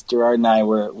 That was Gerard and I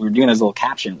were doing his little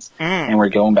captions, and we're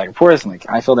going back and forth, and like,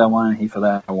 I filled that one, he filled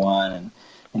that one, and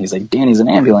he's like, Danny's an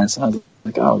ambulance, and I was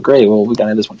like, oh, great, well, we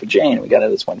got this one for Jane, we got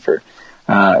this one for,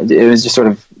 it was just sort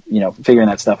of, figuring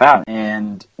that stuff out,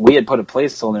 and we had put a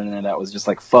placeholder in there that was just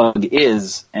like, Fug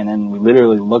is, and then we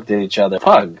literally looked at each other,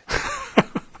 Fug.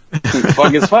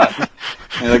 Fug is Fug.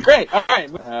 And we're like, great, all right.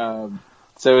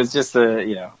 So it was just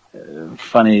a,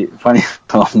 funny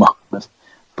little moment.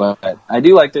 But I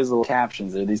do like those little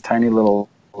captions. They're these tiny little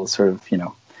sort of,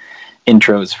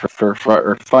 intros for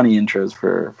or funny intros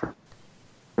for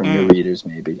new readers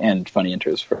maybe, and funny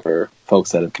intros for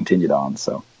folks that have continued on.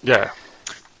 So yeah.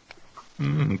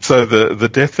 So the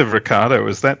death of Ricardo,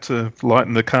 was that to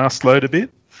lighten the cast load a bit?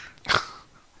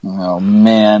 Oh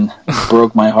man, it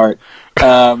broke my heart.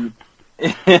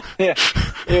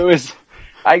 It was,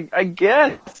 I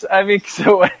guess. I mean,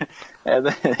 so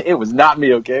it was not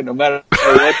me, okay? No matter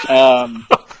what.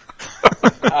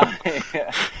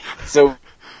 So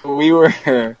we were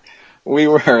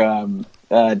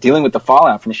dealing with the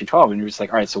fallout from issue 12, and we were just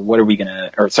like, all right, so what are we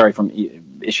from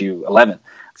issue 11.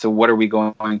 So what are we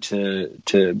going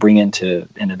to bring into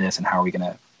this, and how are we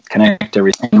going to connect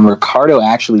everything? And Ricardo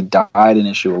actually died in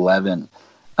issue 11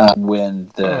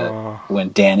 when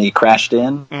Danny crashed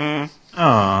in.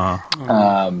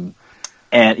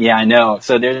 And yeah, I know.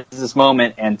 So there's this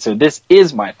moment, and so this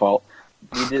is my fault.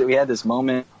 We had this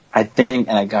moment, I think,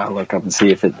 and I gotta look up and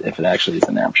see if it actually is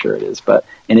in there. I'm sure it is. But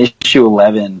in issue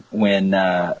 11, when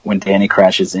Danny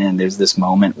crashes in, there's this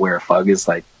moment where Fug is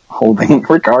like holding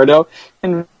Ricardo,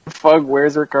 and Fug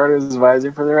wears Ricardo's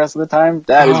visor for the rest of the time.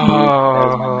 That is me. That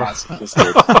is my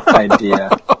masochistic idea.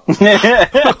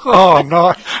 Oh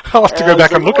no! I'll have to go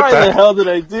back and look at that. Why the hell did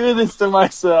I do this to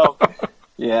myself?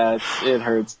 Yeah, it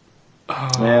hurts.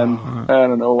 Man, I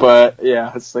don't know, but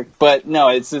yeah, it's like, but no,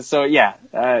 it's just so yeah.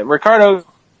 Ricardo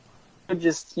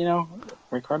just,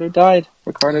 Ricardo died.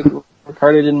 Ricardo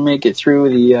didn't make it through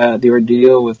the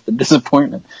ordeal with the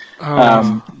disappointment.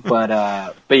 But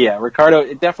yeah, Ricardo,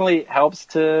 it definitely helps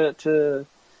to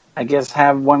I guess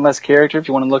have one less character if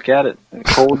you want to look at it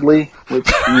coldly,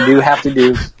 which you do have to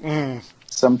do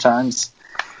sometimes.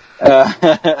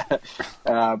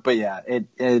 But yeah,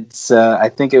 it's I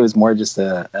think it was more just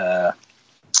a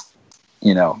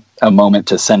moment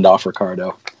to send off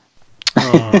Ricardo.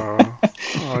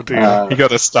 Oh dear! He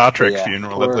got a Star Trek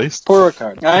funeral at least. Poor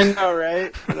Ricardo. I know,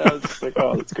 right? I was like,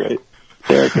 oh, that's great.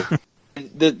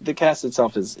 The cast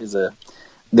itself is a.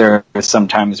 There are some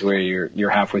times where you're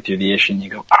halfway through the issue and you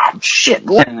go, oh shit,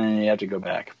 and then you have to go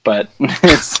back. But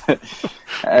it's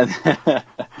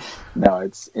no,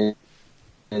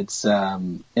 it's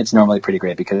normally pretty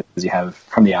great because you have,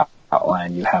 from the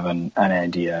outline, you have an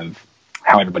idea of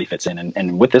how everybody fits in,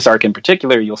 and with this arc in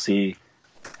particular, you'll see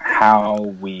how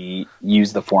we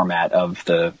use the format of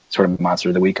the sort of Monster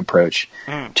of the Week approach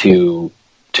to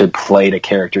play to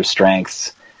character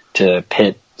strengths, to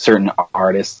pit certain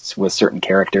artists with certain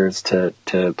characters to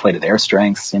play to their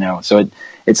strengths, So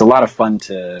it's a lot of fun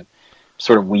to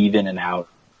sort of weave in and out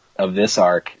of this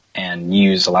arc and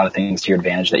use a lot of things to your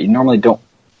advantage that you normally don't.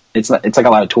 It's like a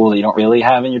lot of tools that you don't really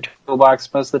have in your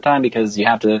toolbox most of the time, because you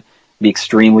have to be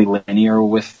extremely linear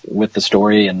with the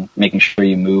story and making sure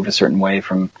you move a certain way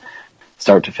from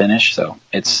start to finish. So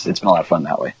it's been a lot of fun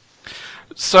that way.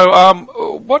 So,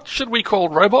 what should we call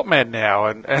Robot Man now,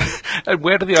 and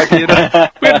where did the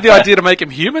idea to make him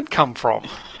human come from?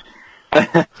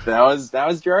 That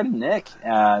was Gerard and Nick.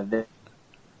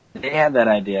 They had that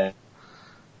idea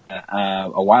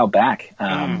a while back,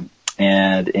 and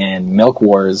in Milk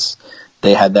Wars,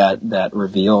 they had that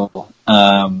reveal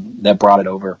that brought it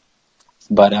over.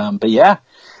 But yeah,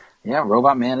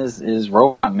 Robot Man is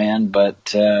Robot Man. But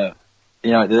that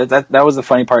was the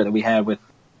funny part that we had with.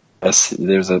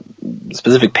 There's a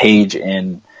specific page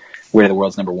in Where the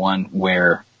World's Number One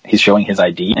where he's showing his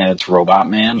ID and it's Robot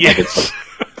Man. Yes.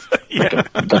 Like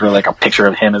it's like a picture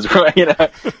of him as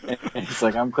It's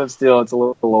like, I'm Cliff Steele. It's a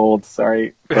little old,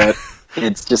 sorry, but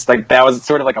it's just like that was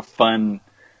sort of like a fun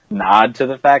nod to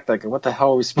the fact, like, what the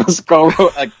hell are we supposed to call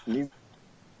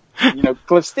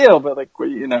Cliff Steele? But like,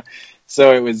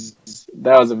 so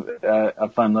that was a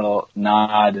fun little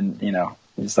nod, and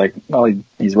it's like, well,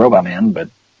 he's Robot Man, but.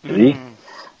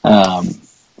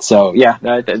 So yeah,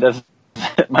 that's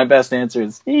my best answer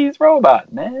is he's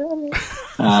Robot Man.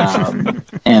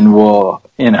 And we'll,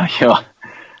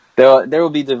 there will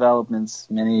be developments,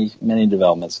 many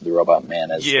developments of the Robot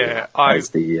Man as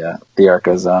the arc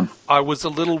goes on. I was a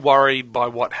little worried by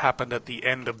what happened at the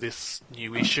end of this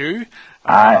new issue.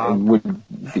 I would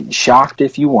be shocked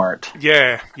if you weren't.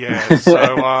 Yeah.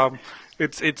 So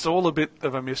it's all a bit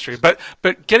of a mystery. But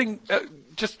getting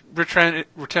just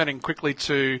returning quickly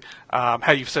to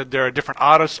how you've said there are different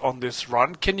artists on this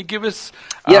run. Can you give us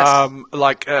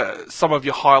some of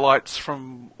your highlights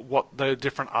from what the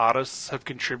different artists have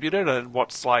contributed and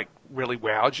what's really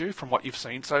wowed you from what you've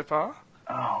seen so far?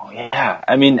 Oh yeah,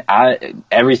 I mean,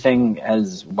 everything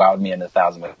has wowed me in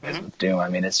 1,000 ways with Doom. I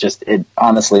mean, it's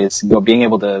honestly, it's being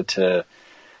able to.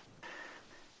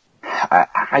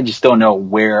 I just don't know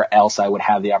where else I would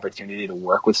have the opportunity to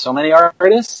work with so many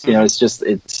artists.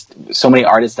 It's so many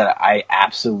artists that I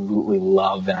absolutely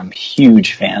love and I'm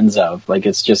huge fans of.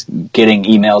 it's just getting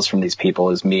emails from these people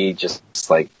is me just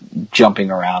jumping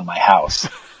around my house.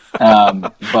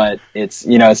 But it's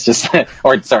just,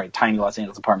 tiny Los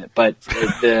Angeles apartment, but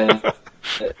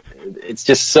it's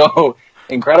just so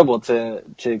incredible to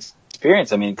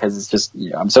experience. I mean, cause it's just,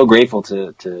 I'm so grateful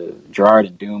to Gerard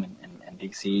and Doom and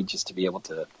DC just to be able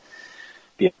to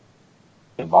be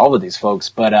involved with these folks.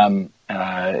 But, I mean,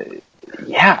 I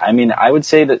would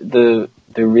say that the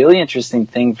really interesting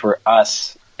thing for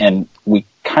us, and we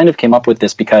kind of came up with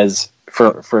this because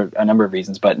for a number of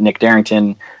reasons, but Nick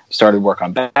Derington started work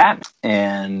on Batman,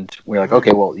 and we're like,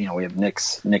 okay, well, we have Nick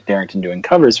Derington doing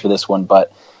covers for this one,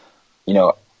 but,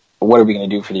 what are we going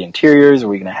to do for the interiors? Are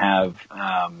we going to have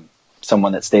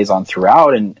someone that stays on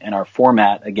throughout? And our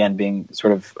format, again, being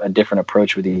sort of a different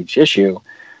approach with each issue,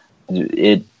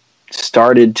 it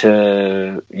started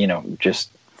to, just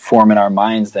form in our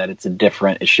minds that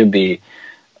it should be,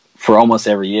 for almost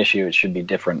every issue, it should be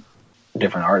different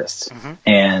artists.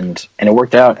 And it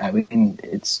worked out. I mean,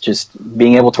 it's just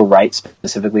being able to write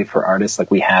specifically for artists.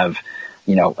 We have,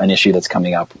 an issue that's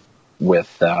coming up with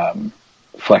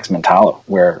Flex Mentallo,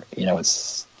 where,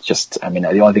 it's just, I mean,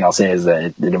 the only thing I'll say is that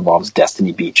it involves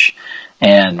Destiny Beach.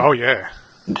 And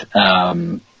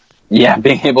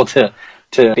being able to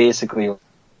basically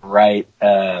write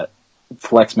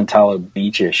Flex Mentallo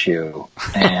Beach issue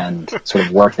and sort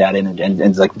of work that in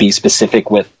and be specific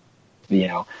with,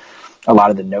 a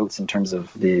lot of the notes in terms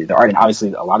of the art, and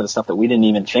obviously a lot of the stuff that we didn't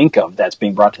even think of that's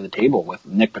being brought to the table with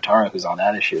Nick Pitara, who's on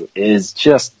that issue, is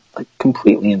just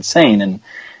completely insane.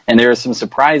 And there are some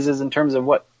surprises in terms of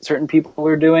what certain people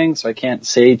are doing, so I can't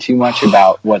say too much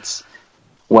about what's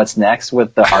next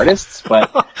with the artists. But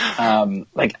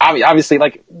obviously,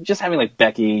 just having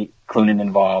Becky Cloonan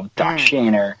involved, Doc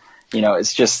Shaner,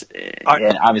 it's just,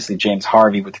 and obviously James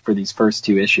Harvey for these first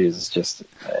two issues is just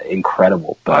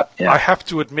incredible. But I have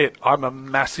to admit, I'm a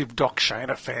massive Doc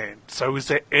Shaner fan. So is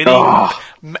there any?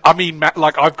 I mean,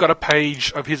 I've got a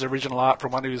page of his original art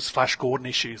from one of his Flash Gordon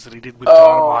issues that he did with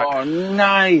Dynamite. Oh,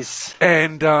 nice!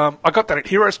 And I got that at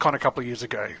Heroes Con a couple of years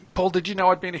ago. Paul, did you know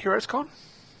I'd been to Heroes Con?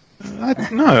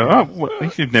 No,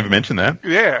 you've never mentioned that.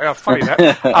 Yeah, funny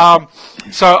that.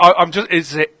 So I'm just,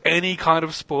 is there any kind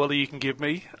of spoiler you can give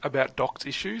me about Doc's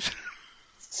issues?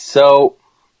 So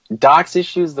Doc's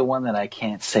issue is the one that I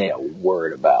can't say a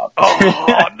word about.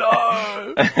 Oh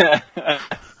no!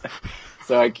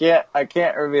 So I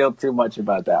can't reveal too much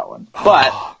about that one.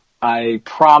 But I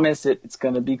promise it's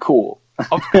going to be cool.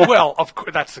 Of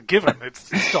course, that's a given. It's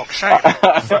Doc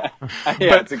Shaner. So,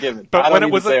 it's a given. But I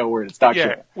don't need to say a word. It's Doc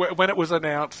Shaner. When it was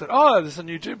announced that, there's a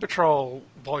new Doom Patrol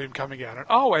volume coming out,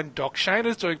 and Doc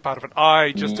Shaner's doing part of it,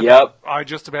 I just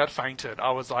about fainted. I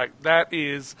was like, that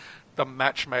is the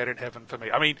match made in heaven for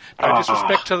me. I mean, no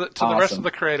disrespect to the rest of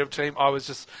the creative team. I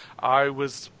was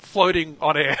floating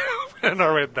on air when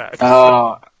I read that.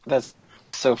 That's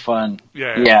so fun.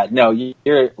 Yeah. No,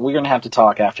 we're gonna have to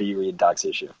talk after you read Doc's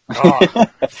issue.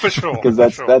 For sure. Because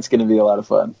that's gonna be a lot of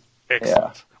fun.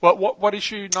 Excellent. Yeah. Well, what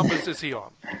issue numbers is he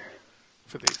on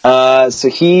for these? So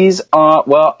he's on.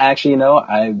 Well, actually,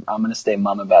 I'm gonna stay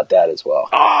mum about that as well.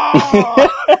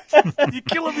 You're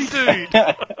killing me, dude.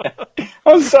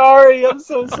 I'm sorry. I'm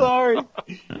so sorry. Look,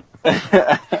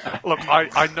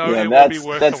 I know it will be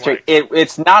worth the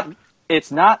wait.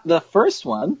 It's not the first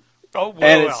one.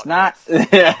 And it's not,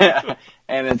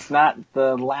 and it's not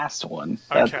the last one.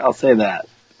 Okay. I'll say that.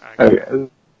 Okay.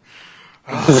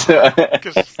 That's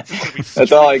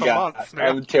all I got.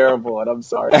 I'm terrible, and I'm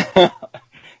sorry.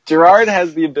 Gerard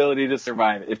has the ability to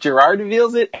survive it. If Gerard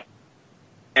reveals it,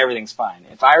 everything's fine.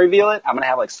 If I reveal it, I'm gonna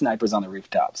have snipers on the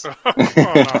rooftops.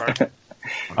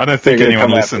 I don't think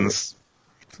anyone listens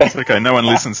It's okay. No one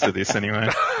listens to this anyway.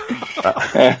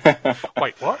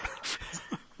 Wait, what?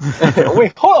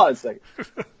 Wait, hold on a second.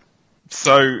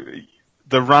 So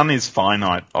the run is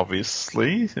finite,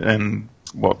 obviously, and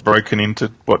broken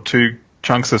into 2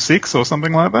 chunks of 6 or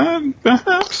something like that,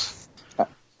 perhaps.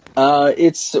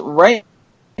 It's right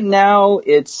now.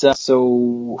 It's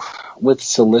so with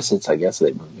solicits, I guess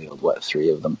they've revealed 3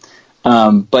 of them.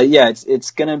 But yeah,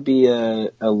 it's gonna be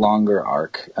a longer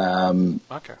arc.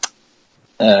 Okay.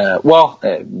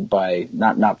 By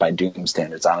not by Doom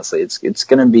standards, honestly, it's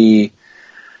gonna be.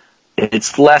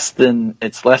 It's less than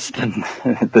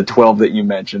the 12 that you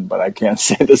mentioned, but I can't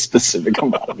say the specific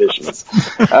amount of issues.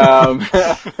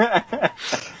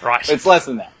 Right. It's less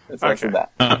than that. It's less than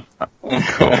that.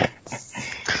 Cool.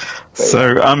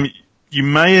 So, you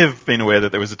may have been aware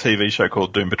that there was a TV show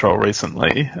called Doom Patrol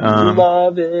recently.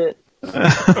 Love it.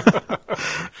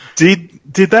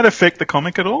 Did that affect the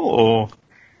comic at all,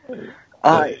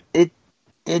 or? It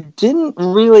didn't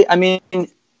really. I mean,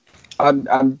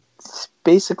 I'm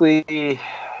basically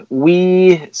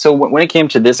so when it came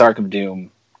to this arc of Doom,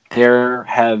 there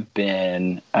have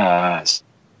been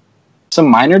some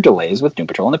minor delays with Doom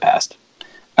Patrol in the past.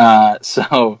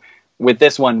 So with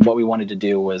this one, what we wanted to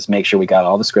do was make sure we got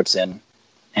all the scripts in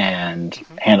and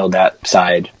handled that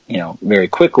side, very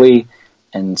quickly,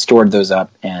 and stored those up,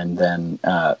 and then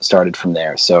started from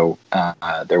there. So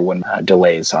there wouldn't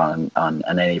delays on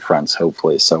any fronts,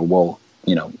 hopefully. So we'll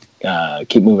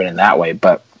keep moving in that way.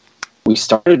 But we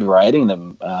started writing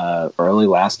them early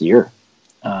last year.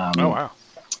 Oh wow!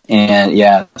 And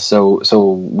yeah,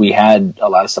 so we had a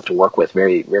lot of stuff to work with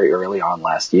very, very early on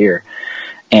last year,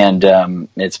 and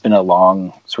it's been a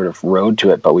long sort of road to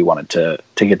it. But we wanted to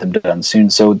get them done soon,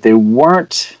 so they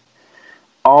weren't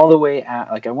all the way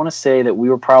at. Like, I want to say that we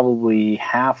were probably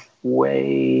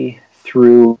halfway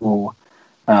through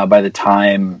by the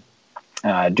time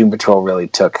Doom Patrol really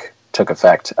took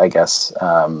effect, I guess.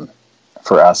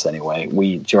 For us, anyway.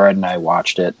 Gerard and I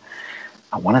watched it,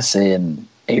 I want to say in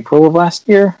April of last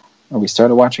year, or we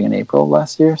started watching in April of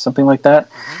last year, something like that.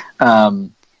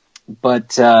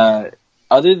 But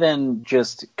other than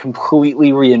just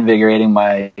completely reinvigorating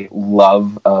my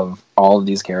love of all of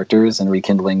these characters and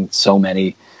rekindling so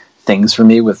many things for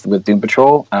me with Doom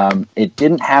Patrol, it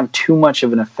didn't have too much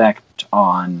of an effect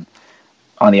on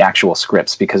the actual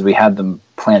scripts, because we had them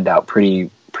planned out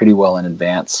pretty well in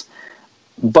advance.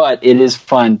 But it is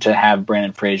fun to have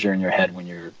Brandon Fraser in your head when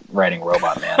you're writing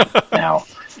Robot Man now.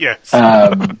 Yes.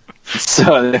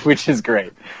 So, which is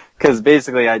great. Because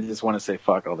basically I just want to say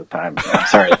fuck all the time. I'm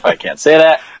sorry if I can't say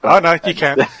that. Oh, no, you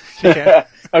can. You can.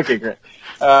 Okay, great.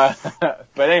 But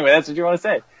anyway, that's what you want to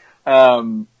say.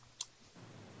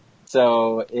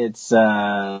 So it's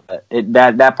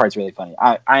that part's really funny.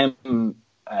 I am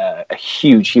a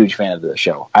huge fan of the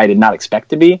show. I did not expect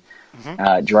to be.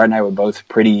 Gerard and I were both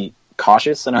pretty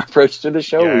cautious in our approach to the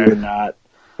show. Yeah.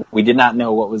 We did not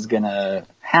know what was going to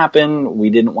happen. We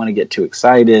didn't want to get too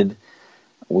excited.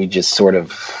 We just sort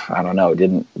of, I don't know,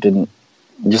 didn't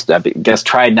just, I guess,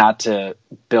 tried not to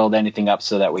build anything up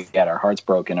so that we get our hearts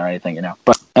broken or anything,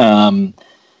 But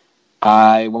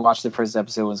I watched the first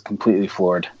episode, was completely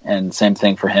floored, and same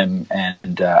thing for him.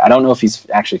 And I don't know if he's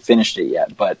actually finished it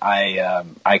yet, but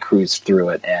I cruised through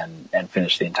it and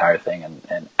finished the entire thing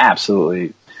and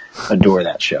absolutely adore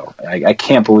that show. I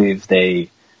can't believe they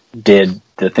did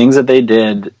the things that they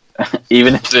did,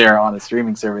 even if they're on a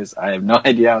streaming service. I have no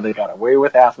idea how they got away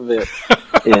with half of it.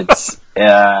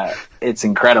 It's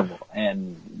incredible,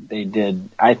 and they did.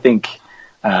 I think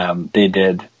they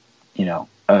did,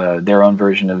 their own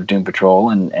version of Doom Patrol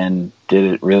and did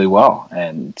it really well,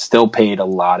 and still paid a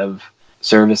lot of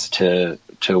service to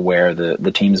where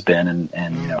the team's been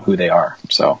and who they are.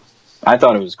 So I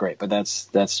thought it was great, but that's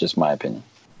just my opinion.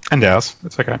 And ours.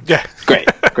 It's okay. Yeah. Great.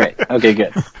 Okay,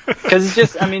 good. Because it's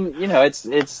just,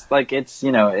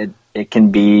 it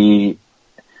can be,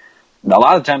 a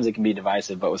lot of times it can be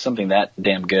divisive, but with something that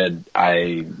damn good,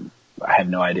 I have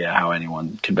no idea how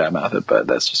anyone could badmouth it, but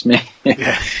that's just me.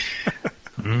 Yeah.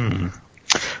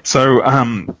 So,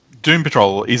 Doom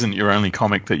Patrol isn't your only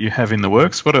comic that you have in the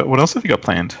works. What else have you got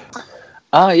planned?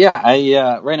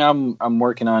 Right now I'm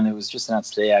working on, it was just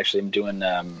announced today actually, I'm doing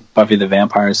Buffy the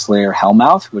Vampire Slayer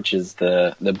Hellmouth, which is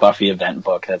the Buffy event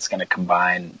book that's going to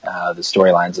combine the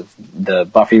storylines of the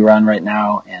Buffy run right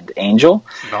now and Angel.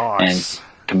 Nice. And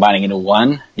combining into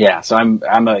one. Yeah, so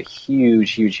I'm a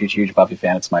huge Buffy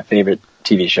fan. It's my favorite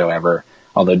TV show ever,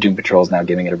 although Doom Patrol is now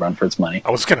giving it a run for its money.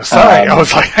 I was going to say, I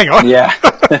was like, hang on. Yeah.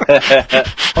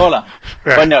 Hold on.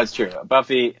 Yeah. But no, it's true.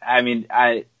 Buffy,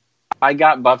 I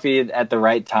got Buffy at the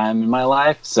right time in my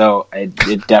life, so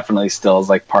it definitely still is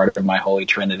like part of my holy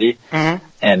trinity,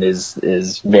 and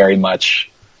is very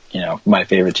much, my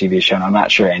favorite TV show. And I'm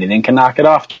not sure anything can knock it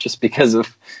off just because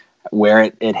of where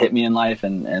it hit me in life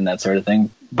and that sort of thing.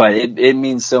 But it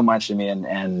means so much to me.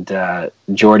 And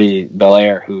Jordi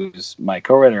Belair, who's my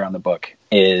co-writer on the book,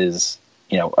 is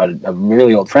a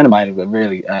really old friend of mine, a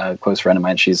really close friend of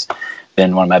mine. She's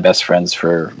been one of my best friends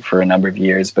for a number of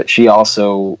years, but she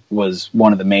also was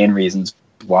one of the main reasons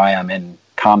why I'm in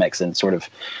comics and sort of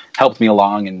helped me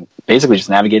along and basically just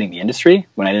navigating the industry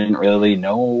when I didn't really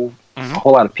know a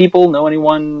whole lot of people, know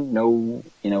anyone, know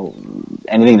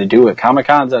anything to do at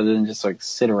Comic-Cons other than just like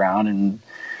sit around and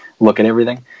look at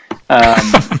everything.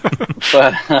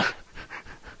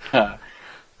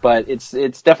 But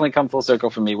it's definitely come full circle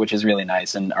for me, which is really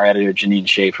nice. And our editor Janine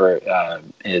Schaefer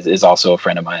is also a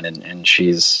friend of mine, and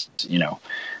she's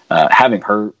having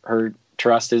her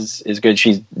trust is good.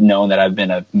 She's known that I've been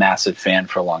a massive fan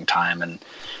for a long time, and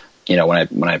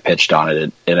when I pitched on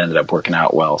it ended up working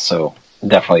out well. So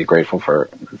definitely grateful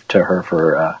to her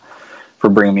for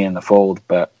bringing me in the fold.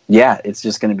 But yeah, it's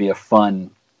just going to be a fun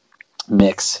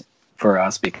mix for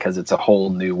us because it's a whole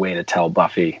new way to tell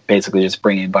Buffy, basically just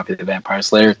bringing Buffy the Vampire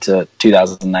Slayer to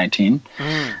 2019.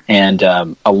 And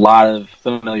a lot of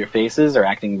familiar faces are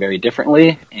acting very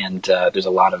differently, and there's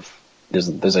a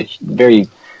very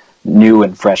new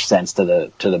and fresh sense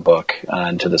to the book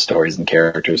and to the stories and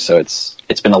characters. So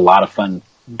it's been a lot of fun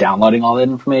downloading all that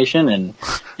information and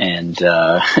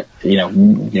just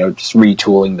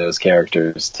retooling those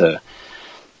characters to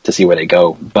see where they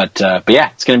go. But yeah,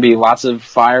 it's going to be lots of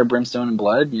fire, brimstone, and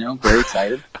blood. Very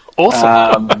excited.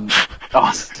 Awesome.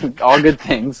 Awesome. All good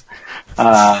things.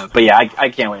 But yeah, I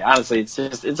can't wait. Honestly, it's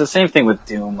the same thing with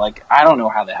Doom. Like, I don't know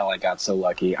how the hell I got so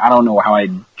lucky. I don't know how I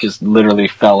just literally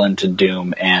fell into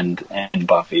Doom and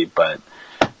Buffy, but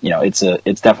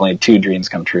it's definitely two dreams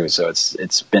come true. So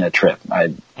it's been a trip.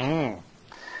 I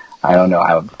don't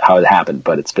know how it happened,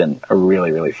 but it's been a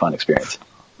really, really fun experience.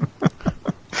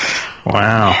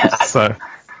 Wow. So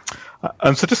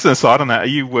just an aside on that, are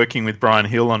you working with Brian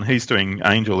Hill on? He's doing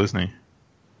Angel, isn't he?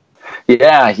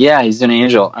 Yeah, he's doing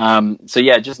Angel. So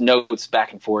yeah, just notes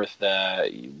back and forth.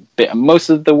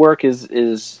 Most of the work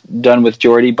is done with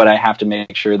Jordy, but I have to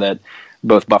make sure that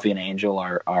both Buffy and Angel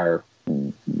are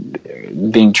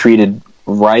being treated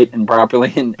right and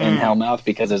properly in Hellmouth,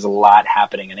 because there's a lot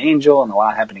happening in Angel and a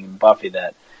lot happening in Buffy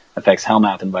that affects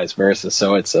Hellmouth and vice versa.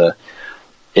 So it's that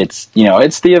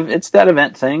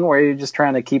event thing where you're just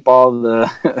trying to keep all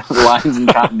the lines and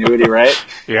continuity right.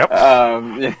 Yep.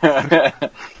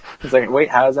 It's like, wait,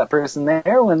 how is that person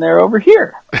there when they're over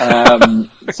here?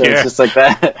 It's just like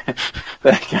that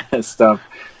kind of stuff.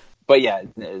 But yeah,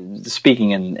 speaking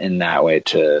in that way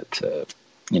to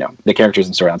the characters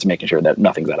and storylines, making sure that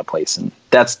nothing's out of place, and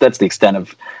that's the extent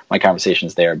of my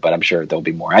conversations there. But I'm sure there'll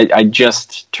be more. I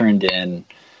just turned in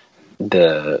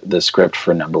the script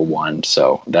for number 1,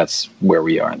 so that's where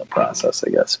we are in the process,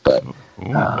 I guess. But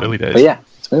early days. But yeah,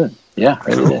 it's moving. Yeah,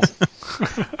 early days.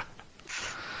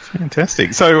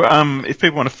 Fantastic. So if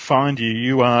people want to find you,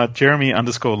 you are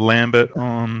Jeremy_Lambert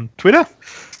on Twitter?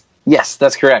 Yes,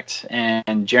 that's correct.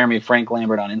 And Jeremy Frank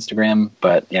Lambert on Instagram.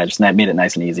 But yeah, just made it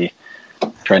nice and easy.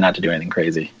 Try not to do anything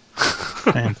crazy.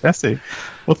 Fantastic.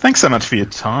 Well, thanks so much for your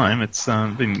time. It's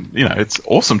been, it's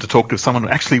awesome to talk to someone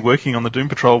actually working on the Doom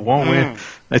Patrol while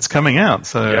it's coming out.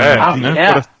 So,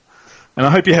 and I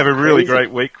hope you have a really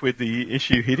great week with the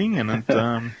issue hitting, and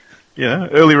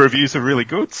early reviews are really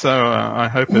good. So I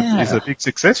hope it is a big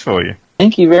success for you.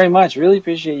 Thank you very much. Really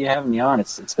appreciate you having me on.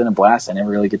 It's been a blast. I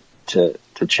never really get to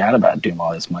chat about Doom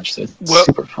all this much, so it's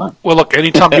super fun. Well, look,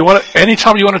 anytime you want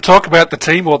to talk about the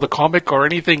team or the comic or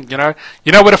anything, you know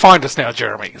where to find us now,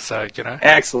 Jeremy. So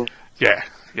excellent. Yeah.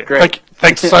 Great.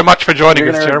 Thanks so much for joining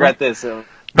us, Jeremy. You're gonna regret this. So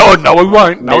no, we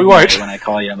won't. No, we won't. When I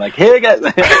call you, I'm like, hey guys.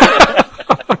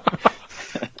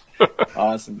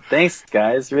 Awesome. Thanks,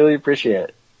 guys. Really appreciate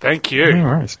it. Thank you. No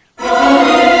worries.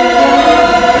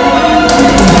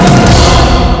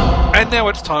 And now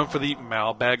it's time for the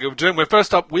Mailbag of Doom, where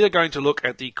first up we are going to look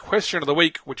at the question of the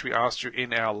week, which we asked you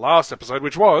in our last episode,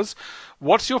 which was,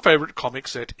 what's your favourite comic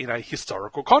set in a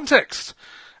historical context?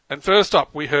 And first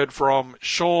up we heard from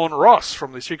Sean Ross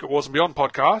from the Secret Wars and Beyond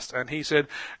podcast, and he said,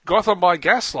 Gotham by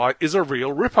Gaslight is a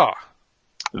real ripper.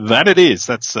 That it is.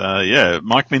 That's,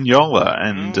 Mike Mignola,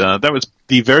 and that was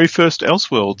the very first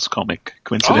Elseworlds comic,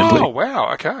 coincidentally. Oh,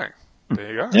 wow, okay.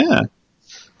 There you go. Yeah.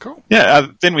 Cool. Yeah,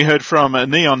 then we heard from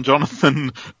Neon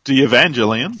Jonathan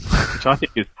D'Evangelion, which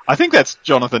I think that's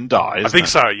Jonathan Dye. I think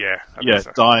so, yeah.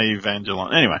 Dye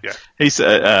Evangelion. Anyway, he's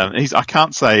I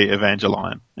can't say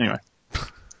Evangeline. Anyway,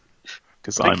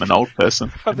 because I'm an old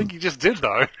person. I think you just did,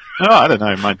 though. Oh, I don't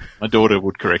know. My daughter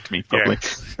would correct me, probably.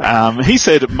 Yeah. He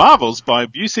said, Marvels by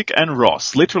Busick and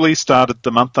Ross literally started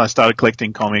the month I started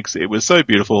collecting comics. It was so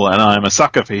beautiful, and I'm a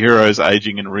sucker for heroes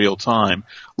aging in real time.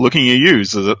 Looking at you,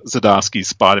 Zdarsky's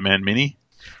Spider-Man mini.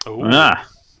 Ooh, nice.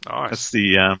 That's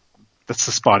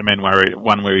the Spider-Man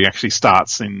one where he actually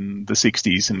starts in the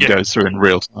 60s and goes through in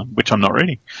real time, which I'm not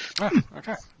reading. Oh,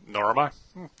 okay. Nor am I.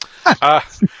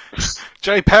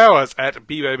 Jay Powers at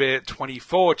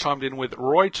BBoBear24 chimed in with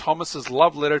Roy Thomas's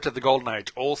love letter to the Golden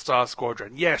Age, All-Star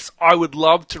Squadron. Yes, I would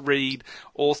love to read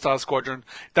All-Star Squadron.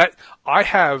 That I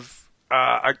have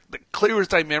the clear as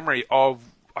day memory of,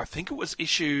 I think it was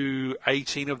issue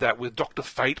 18 of that with Dr.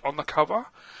 Fate on the cover.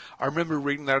 I remember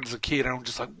reading that as a kid, and I'm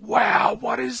just like, wow,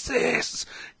 what is this?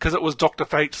 Because it was Dr.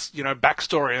 Fate's,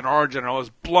 backstory and origin, and I was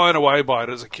blown away by it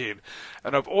as a kid.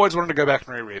 And I've always wanted to go back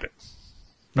and reread it.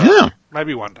 But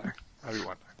maybe one day.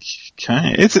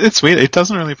 Okay. It's weird. It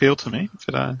doesn't really appeal to me.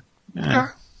 But,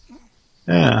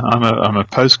 I'm a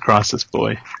post-crisis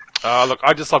boy. Look,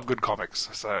 I just love good comics,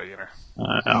 so,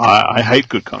 I hate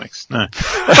good comics. No.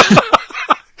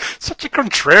 Such a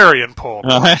contrarian, Paul.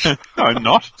 No, I'm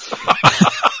not.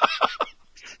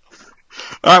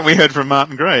 All right, we heard from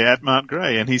Martin Gray, at Martin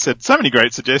Gray, and he said, so many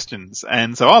great suggestions.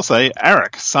 And so I'll say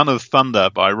Arak, Son of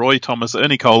Thunder by Roy Thomas,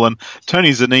 Ernie Colin,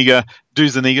 Tony Zuniga,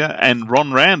 and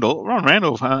Ron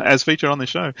Randall, as featured on the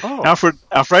show. Oh.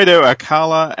 Alfredo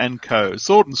Akala and co.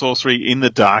 Sword and Sorcery in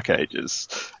the Dark Ages.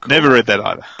 Cool. Never read that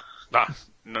either.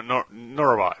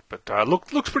 Nor have I, but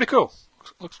looks pretty cool.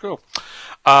 Looks cool.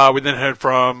 We then heard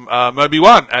from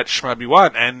Moby1 at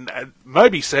Shmoby1, and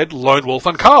Moby said Lone Wolf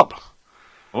and Cub.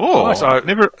 Oh, nice.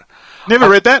 Never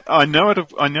read that. I know it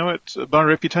by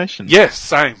reputation. Yes,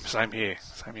 same here.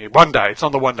 One day, it's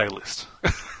on the one-day list.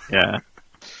 Yeah.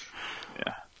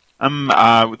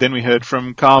 Then we heard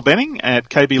from Carl Benning at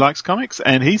KB Likes Comics,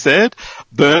 and he said,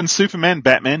 Burn Superman,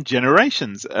 Batman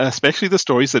Generations, especially the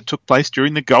stories that took place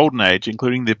during the Golden Age,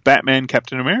 including the Batman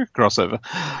Captain America crossover.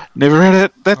 Never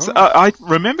read it. I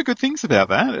remember good things about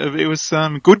that. It was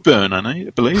good burn, I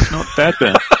believe, not bad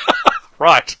burn.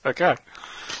 Right, okay.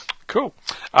 Cool.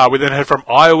 We then heard from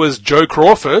Iowa's Joe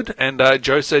Crawford, and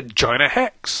Joe said Jonah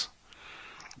Hex.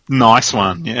 Nice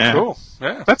one, yeah. Cool,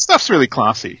 yeah. That stuff's really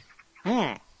classy.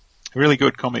 Really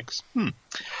good comics.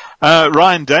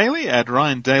 Ryan Daly at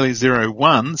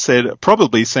RyanDaly01 said,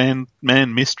 probably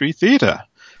Sandman Mystery Theatre.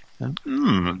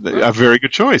 A very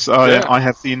good choice. I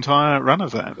have the entire run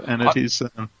of that, and it is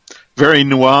very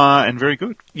noir and very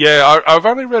good. Yeah, I've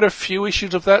only read a few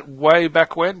issues of that way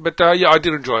back when, but I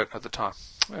did enjoy it at the time.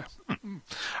 Yeah.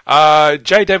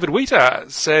 J. David Wheater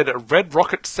said Red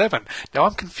Rocket 7. Now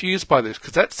I'm confused by this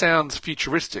because that sounds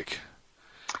futuristic.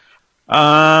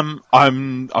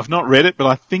 I've not read it, but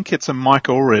I think it's a Mike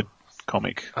Allred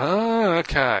comic. Oh,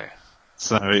 okay.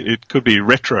 So it could be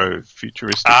retro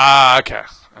futuristic. Okay.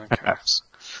 Perhaps.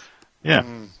 Yeah.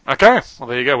 Okay. Well,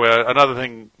 there you go. Another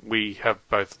thing we have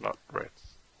both not read.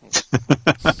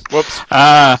 Whoops.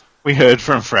 We heard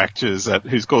from Fractures,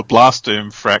 who's called Blast Doom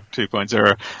Frac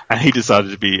 2.0, and he decided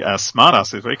to be a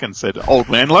smartass this week and said Old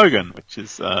Man Logan, which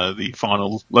is the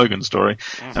final Logan story.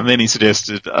 And then he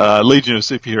suggested Legion of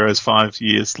Superheroes 5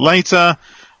 years later.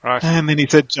 Right. And then he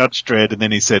said Judge Dredd, and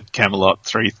then he said Camelot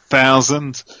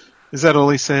 3000. Is that all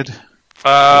he said?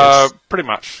 Yes. Pretty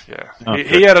much, yeah. Oh,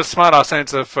 he had a smartass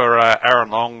answer for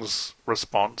Aaron Long's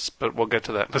response, but we'll get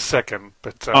to that in a second.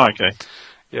 But okay.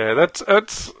 Yeah, that's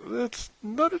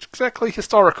not exactly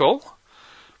historical,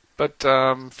 but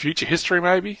future history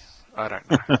maybe? I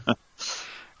don't know.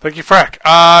 Thank you, Frack.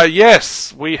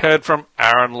 Yes, we heard from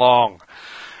Aaron Long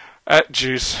at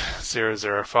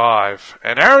Juice005.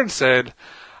 And Aaron said,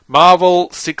 Marvel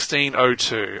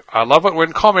 1602. I love it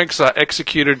when comics are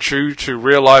executed true to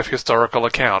real-life historical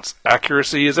accounts.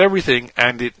 Accuracy is everything,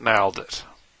 and it nailed it.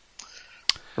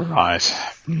 Right.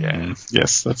 Yeah.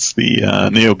 Yes, that's the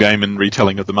Neil Gaiman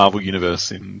retelling of the Marvel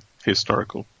Universe in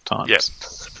historical times.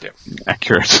 Yep.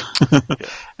 Accurate. Yep.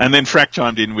 And then Frack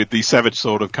chimed in with the Savage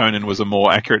Sword of Conan was a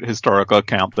more accurate historical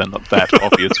account than that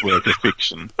obvious work of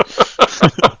fiction.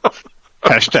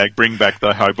 Hashtag bring back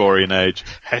the Hyborian Age.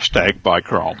 Hashtag buy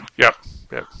Crom. Yep.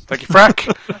 Thank you,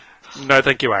 Frack. No,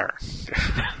 thank you, Aaron.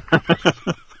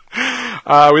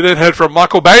 We then heard from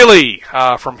Michael Bailey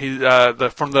from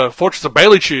the Fortress of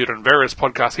Baileytude and various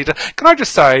podcasts. Can I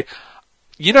just say,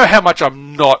 you know how much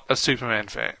I'm not a Superman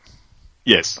fan?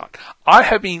 Yes. I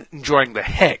have been enjoying the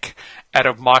heck out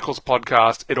of Michael's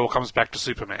podcast, It All Comes Back to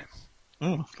Superman.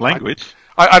 Language.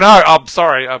 I know. I'm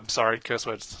sorry. Curse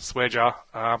words. Swear jar.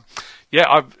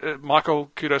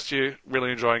 Michael, kudos to you.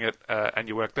 Really enjoying it and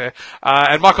your work there.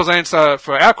 And Michael's answer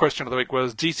for our question of the week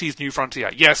was DC's New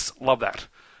Frontier. Yes, love that.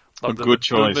 Love good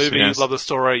choice. The movie, yes. love the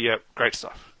story. Yeah, great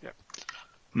stuff. Yeah.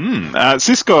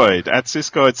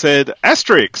 Siskoid said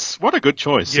Asterix. What a good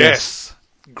choice. Yes.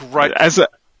 Great. As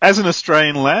an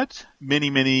Australian lad,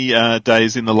 many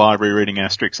days in the library reading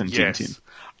Asterix and Tintin.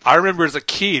 I remember as a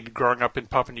kid growing up in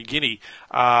Papua New Guinea,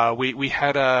 we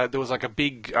had there was like a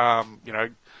big,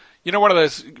 one of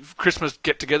those Christmas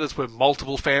get-togethers where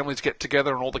multiple families get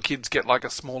together and all the kids get like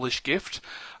a smallish gift.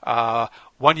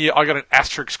 One year I got an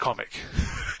Asterix comic.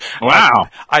 Wow.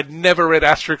 I'd never read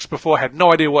Asterix before, had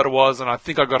no idea what it was, and I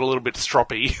think I got a little bit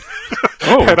stroppy.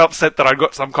 Oh. And upset that I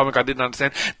got some comic I didn't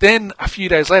understand. Then, a few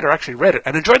days later, I actually read it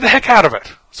and enjoyed the heck out of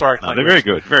it. Sorry. No, they're very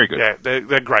good, very good. Yeah,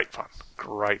 they're great fun.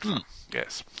 Great fun.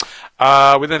 Yes.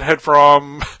 We then heard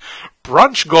from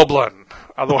Brunch Goblin,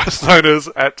 otherwise known as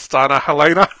 @Stana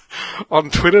Helena on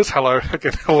Twitters. Hello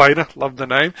again, Helena. Love the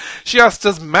name. She asked,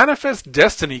 does Manifest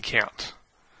Destiny count?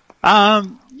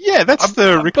 Yeah, that's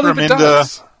the Rick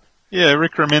Remender. Yeah,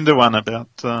 Rick Remender one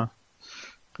about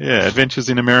adventures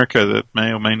in America that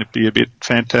may or may not be a bit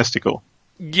fantastical.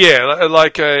 Yeah,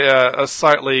 like a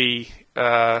slightly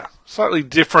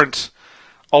different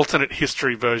alternate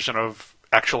history version of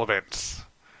actual events.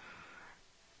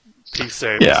 He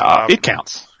said, "Yeah, it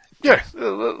counts." Yeah,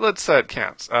 let's say it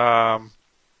counts. Yeah,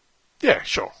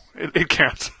 sure, it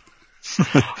counts.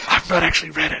 I've not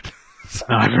actually read it. So.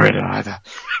 No, I haven't read it either.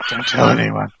 Don't tell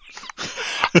anyone.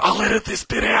 I'll edit this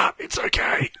bit out. It's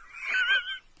okay.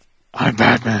 I'm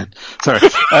Batman. Sorry.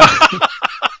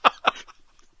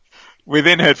 We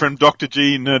then heard from Dr.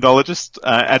 G, nerdologist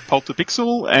at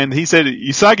Polterpixel, and he said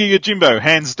Usagi Yojimbo,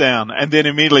 hands down, and then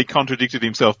immediately contradicted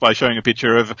himself by showing a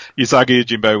picture of Usagi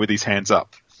Yojimbo with his hands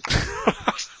up.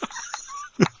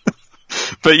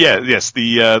 But yes,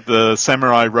 the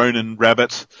Samurai Ronin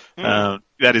rabbit,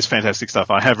 that is fantastic stuff.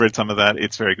 I have read some of that.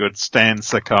 It's very good. Stan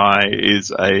Sakai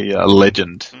is a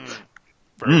legend.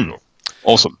 Very cool.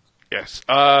 Awesome. Yes.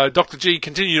 Dr. G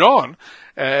continued on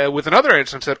with another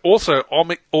answer and said, also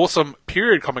awesome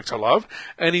period comics I love.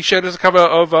 And he showed us a cover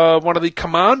of one of the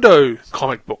Commando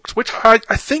comic books, which I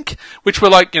think, which were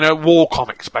like, war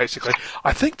comics, basically.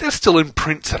 I think they're still in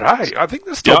print today. I think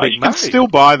they're still being made. You can still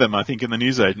buy them, I think, in the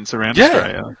newsagents around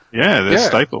Australia. Yeah, they're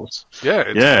staples.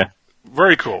 Yeah.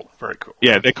 Very cool. Very cool.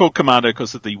 Yeah, they're called Commando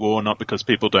because of the war, not because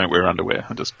people don't wear underwear.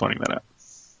 I'm just pointing that out.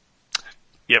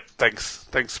 Yep,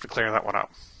 thanks for clearing that one up.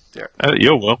 Yeah,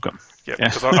 you're welcome. Yeah,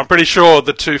 because I'm pretty sure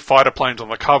the two fighter planes on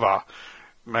the cover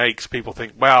makes people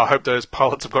think, wow, I hope those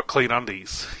pilots have got clean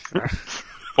undies.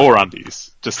 Or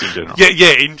undies, just in general.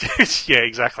 Yeah,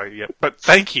 exactly. Yeah, but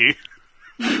thank you.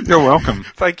 You're welcome.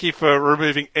 Thank you for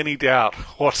removing any doubt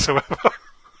whatsoever.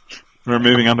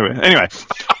 Removing underwear. Anyway,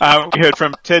 we heard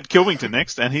from Ted Kilvington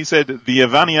next, and he said the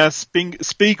Ivania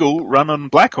Spiegel run on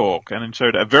Blackhawk, and it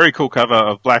showed a very cool cover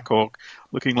of Blackhawk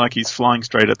looking like he's flying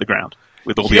straight at the ground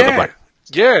with all the other black.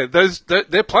 Yeah,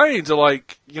 their planes are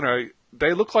like,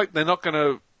 they look like they're not going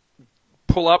to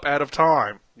pull up out of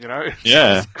time,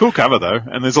 Yeah, cool cover though,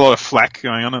 and there's a lot of flak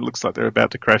going on. It looks like they're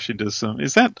about to crash into some.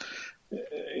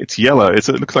 It's yellow. It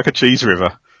looks like a cheese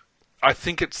river. I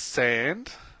think it's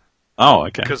sand. Oh,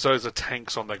 okay. Because those are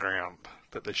tanks on the ground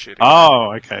that they're shooting.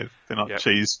 Oh, okay. They're not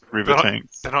cheese river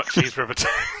tanks. They're not cheese river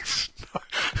tanks.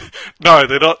 No,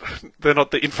 they're not. They're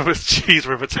not the infamous cheese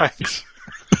river tanks.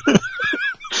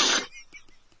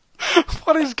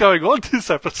 What is going on this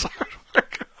episode?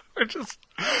 We're just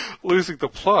losing the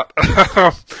plot.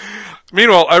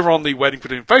 Meanwhile, over on the Waiting for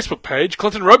Doom Facebook page,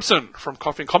 Clinton Robeson from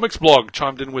Coffee and Comics blog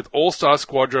chimed in with All-Star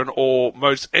Squadron or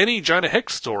most any Jonah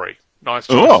Hex story. Nice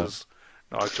choices.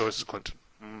 Nice choices, Clinton.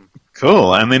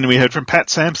 Cool. And then we heard from Pat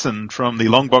Sampson from the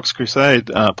Longbox Crusade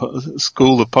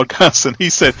School of Podcasts, and he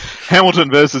said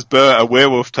Hamilton versus Burr, A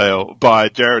Werewolf Tale by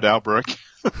Jared Albrecht.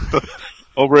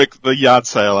 Albrecht, the yard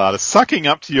sale artist. Sucking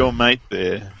up to your mate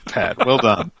there, Pat. Well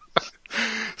done.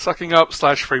 Sucking up /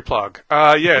 free plug.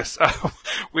 Yes.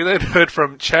 We then heard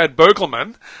from Chad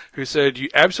Bogelman, who said, you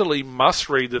absolutely must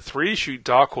read the 3-issue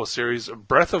Dark Horse series,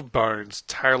 Breath of Bones,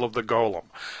 Tale of the Golem.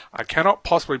 I cannot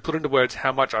possibly put into words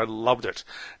how much I loved it.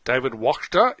 David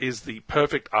Wachter is the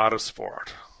perfect artist for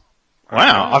it.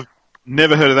 Wow. I've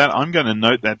never heard of that. I'm going to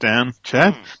note that down,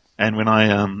 Chad. And when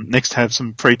I next have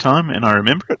some free time and I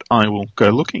remember it, I will go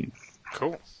looking.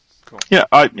 Cool. Yeah.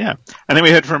 And then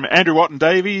we heard from Andrew Watton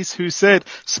Davies, who said,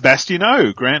 Sebastian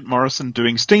O, Grant Morrison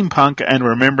doing steampunk and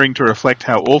remembering to reflect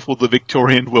how awful the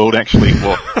Victorian world actually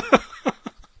was.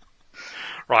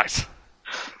 Right.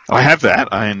 I have that,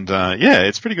 and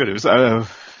it's pretty good. It was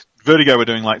Vertigo were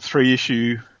doing like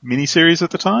 3-issue miniseries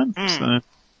at the time.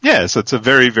 So it's a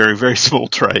very, very, very small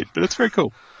trade, but it's very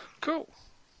cool. Cool.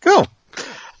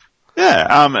 Yeah,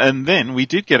 and then we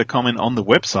did get a comment on the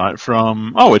website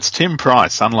from, it's Tim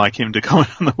Price, unlike him to comment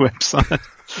on the website.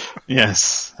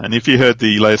 Yes, and if you heard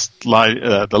the latest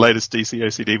DC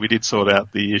OCD, we did sort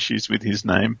out the issues with his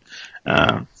name.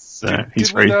 Did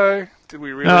we know? Did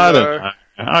we really know?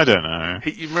 I don't know.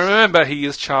 Remember, he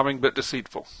is charming but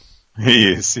deceitful.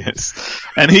 He is, yes.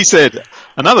 And he said,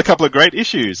 another couple of great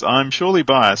issues. I'm surely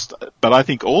biased, but I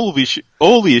think all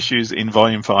the issues in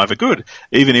Volume 5 are good,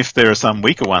 even if there are some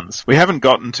weaker ones. We haven't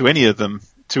gotten to any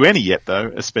yet,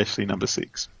 though, especially number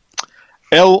 6.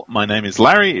 My name is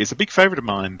Larry, is a big favourite of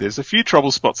mine. There's a few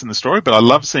trouble spots in the story, but I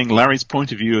love seeing Larry's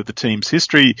point of view of the team's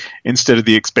history instead of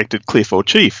the expected Cliff or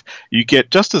Chief. You get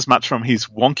just as much from his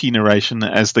wonky narration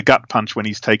as the gut punch when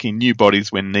he's taking new bodies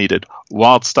when needed.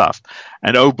 Wild stuff.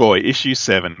 And oh boy, issue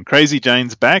 7. Crazy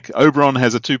Jane's back. Oberon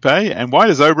has a toupee. And why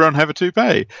does Oberon have a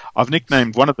toupee? I've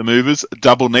nicknamed one of the movers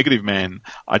Double Negative Man.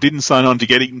 I didn't sign on to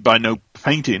get eaten by no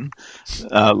painting.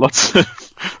 Lots of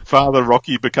Father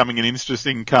Rocky becoming an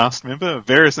interesting cast member.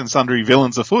 Various and sundry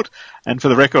villains afoot. And for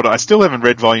the record, I still haven't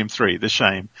read Volume 3, the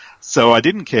shame. So I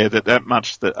didn't care that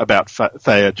much about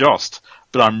Thea Jost.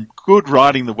 But I'm good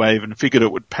riding the wave and figured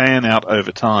it would pan out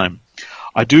over time.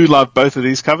 I do love both of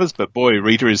these covers, but boy,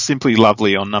 Rita is simply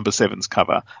lovely on number 7's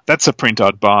cover. That's a print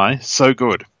I'd buy. So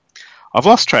good. I've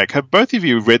lost track. Have both of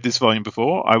you read this volume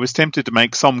before? I was tempted to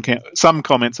make some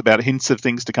comments about hints of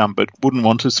things to come, but wouldn't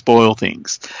want to spoil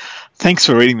things. Thanks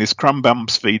for reading this Crumb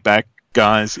Bumps feedback,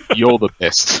 guys. You're the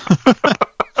best.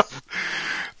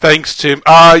 Thanks, Tim.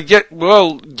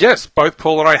 Yes, both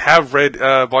Paul and I have read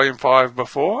Volume 5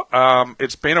 before.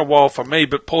 It's been a while for me,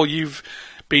 but Paul, you've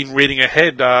been reading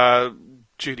ahead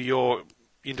due to your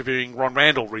interviewing Ron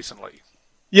Randall recently.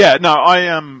 Yeah, no,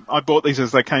 I bought these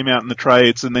as they came out in the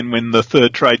trades, and then when the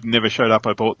third trade never showed up,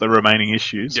 I bought the remaining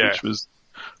issues, which was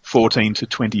 14 to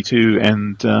 22,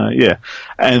 and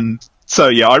so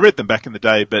I read them back in the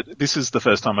day, but this is the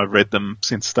first time I've read them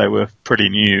since they were pretty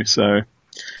new, so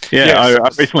I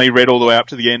recently read all the way up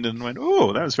to the end and went,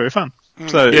 oh, that was very fun.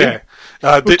 So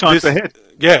good times ahead.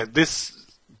 Yeah, this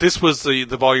was the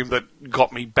volume that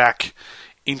got me back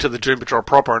into the Doom Patrol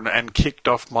proper and kicked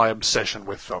off my obsession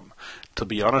with them, to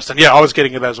be honest. And I was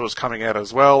getting it as it was coming out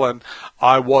as well, and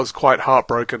I was quite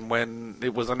heartbroken when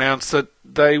it was announced that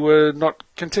they were not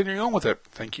continuing on with it.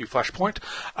 Thank you, Flashpoint.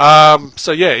 But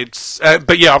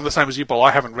I'm the same as you, Paul.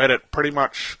 I haven't read it pretty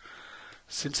much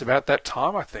since about that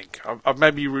time, I think. I've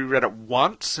maybe reread it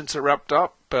once since it wrapped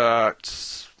up,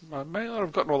 but I may not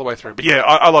have gotten all the way through. But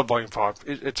I love Volume 5.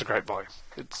 It's a great volume.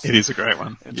 It is a great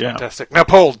one. It's fantastic. Now,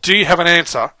 Paul, do you have an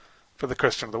answer for the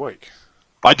question of the week?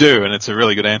 I do, and it's a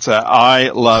really good answer. I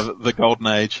love The Golden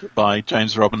Age by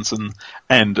James Robinson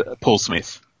and Paul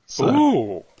Smith. So,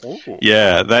 Ooh.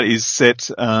 Yeah, that is set.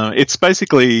 It's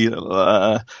basically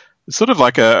sort of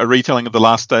like a retelling of the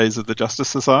last days of the Justice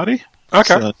Society.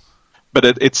 Okay. So, but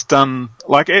it's done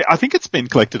like, I think it's been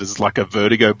collected as like a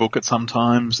Vertigo book at some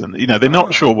times, and they're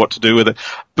not sure what to do with it.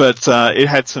 But it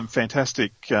had some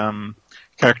fantastic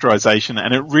characterization,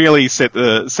 and it really set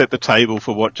the table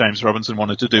for what James Robinson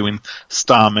wanted to do in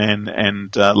Starman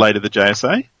and later the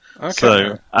JSA. Okay.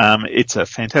 So it's a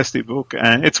fantastic book,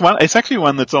 and it's actually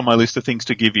one that's on my list of things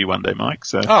to give you one day, Mike.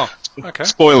 So okay.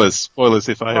 Spoilers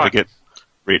if I ever get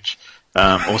rich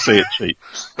or see it cheap.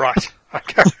 Right.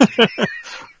 Okay.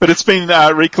 But it's been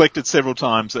recollected several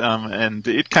times, and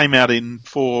it came out in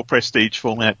 4 Prestige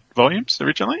format volumes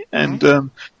originally,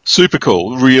 and super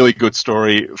cool, really good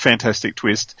story, fantastic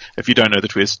twist. If you don't know the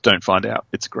twist, don't find out.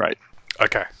 It's great.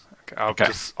 Okay.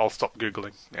 I'll stop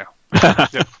Googling now.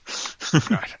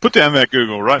 Right. Put down that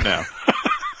Google right now.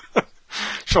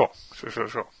 Sure.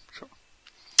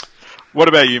 What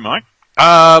about you, Mike?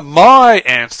 My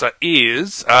answer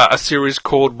is a series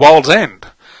called World's End,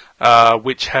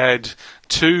 which had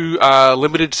 2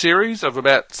 limited series of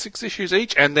about 6 issues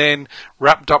each, and then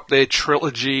wrapped up their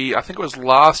trilogy. I think it was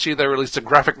last year they released a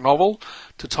graphic novel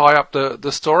to tie up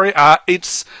the story.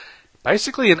 It's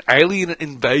basically an alien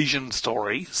invasion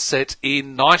story set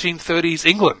in 1930s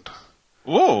England.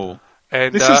 Whoa.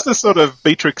 And this is the sort of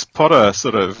Beatrix Potter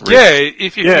sort of...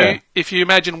 If you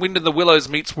imagine Wind in the Willows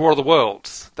meets War of the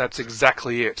Worlds, that's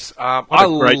exactly it. What a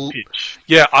great pitch.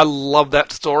 Yeah, I love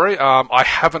that story. I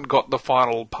haven't got the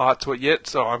final part to it yet,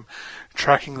 so I'm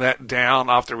tracking that down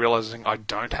after realizing I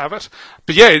don't have it.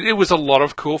 But it was a lot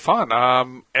of cool fun.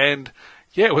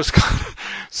 It was kind of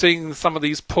seeing some of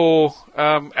these poor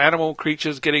animal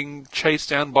creatures getting chased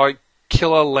down by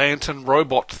killer lantern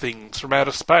robot things from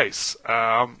outer space.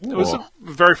 It was a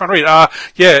very fun read.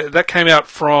 That came out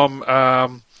from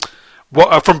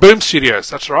Boom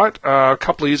Studios. That's right, a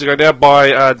couple of years ago now,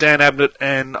 by Dan Abnett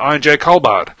and Iron J.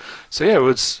 Colbard. So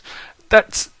yeah,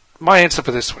 that's my answer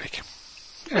for this week.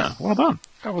 Yeah, well done.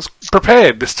 I was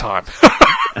prepared this time.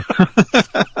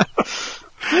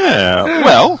 Yeah,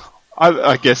 well,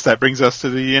 I guess that brings us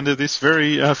to the end of this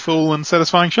very full and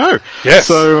satisfying show. Yes.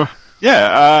 So,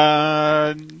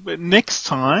 yeah, next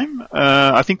time,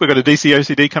 I think we've got a DC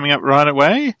OCD coming up right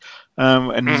away.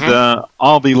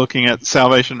 I'll be looking at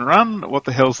Salvation Run. What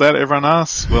the hell's that? Everyone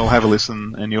asks. We'll have a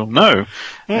listen and you'll know.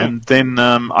 Yeah. And then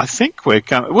I think we're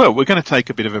going to take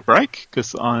a bit of a break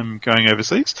because I'm going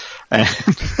overseas. And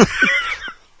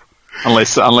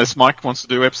unless Mike wants to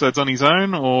do episodes on his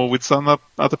own or with some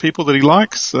other people that he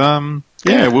likes,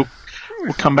 we'll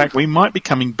come back. We might be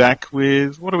coming back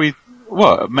with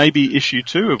maybe issue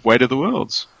 2 of Weight of the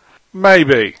Worlds.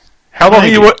 Maybe. How long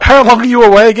are you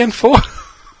away again for?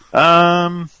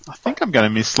 I think I'm going to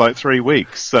miss like 3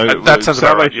 weeks. So that sounds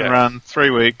about right. Yeah. Run 3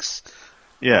 weeks.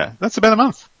 Yeah, that's about a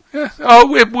month. Yeah.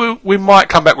 Oh, we might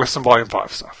come back with some Volume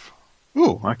 5 stuff.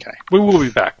 Ooh, okay. We will be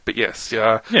back, but yes,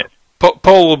 yeah.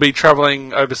 Paul will be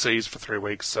travelling overseas for 3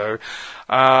 weeks, so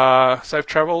safe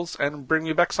travels and bring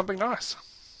me back something nice.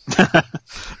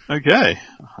 Okay,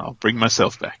 I'll bring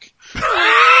myself back.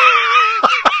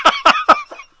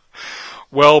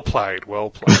 Well played.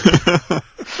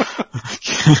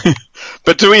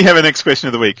 But do we have a next question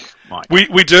of the week, Mike?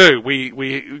 We do.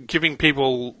 We giving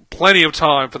people plenty of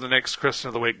time for the next question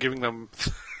of the week, giving them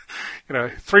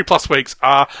 3+ weeks.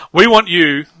 We want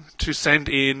you to send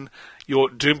in your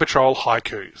Doom Patrol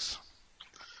haikus.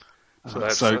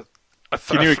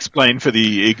 Can you explain for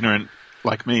the ignorant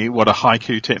like me what a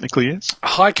haiku technically is? A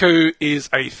haiku is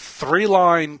a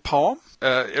 3-line poem.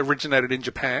 Originated in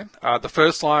Japan. The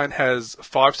first line has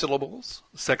 5 syllables.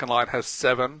 The second line has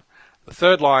 7. The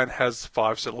third line has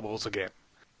 5 syllables again.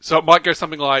 So it might go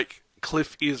something like,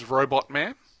 Cliff is Robot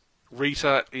Man.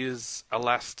 Rita is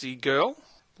Elasti Girl.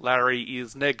 Larry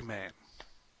is Neg Man.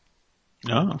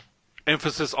 Oh.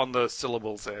 Emphasis on the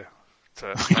syllables there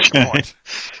to make a point.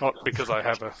 Not because I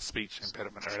have a speech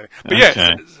impediment or anything.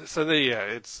 But so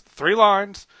it's 3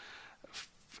 lines,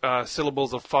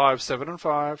 syllables of 5, 7, and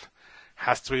 5.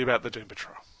 Has to be about the Doom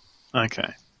Patrol.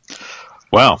 Okay.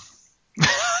 Well.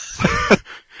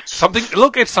 It's something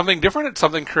different. It's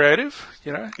something creative,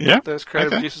 Yeah. Those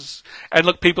creative uses. And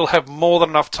look, people have more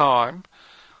than enough time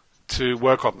to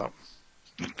work on them.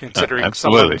 Considering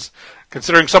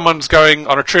someone's going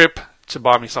on a trip to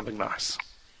buy me something nice.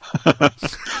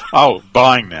 Oh,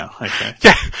 buying now. Okay.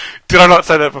 Yeah. Did I not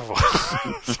say that before?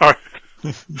 Sorry.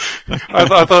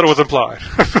 I thought it was implied.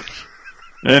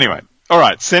 Anyway. All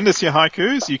right, send us your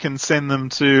haikus. You can send them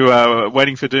to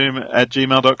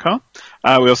waitingfordoom@gmail.com.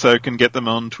 We also can get them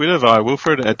on Twitter via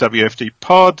Wilfred at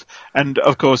WFDpod. And,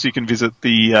 of course, you can visit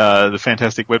the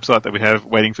fantastic website that we have,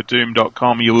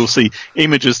 waitingfordoom.com. You will see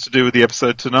images to do with the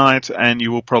episode tonight, and you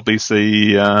will probably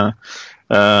see show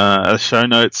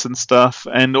notes and stuff,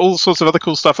 and all sorts of other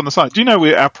cool stuff on the site. Do you know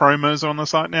where our promos are on the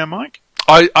site now, Mike?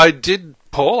 I did,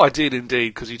 Paul. I did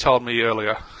indeed, because you told me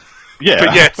earlier. Yeah,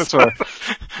 but yes. That's right.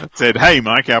 I said, hey,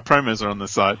 Mike, our promos are on the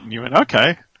site. And you went,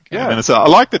 okay. Yeah. And I said, I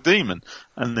like the demon.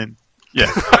 And then,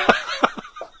 yeah.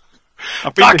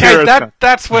 Okay,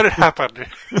 that's when it happened.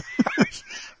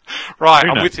 Right,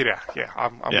 I'm with you now. Yeah,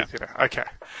 I'm with you now. Okay.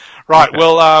 Right, okay.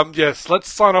 Well, yes,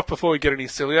 let's sign off before we get any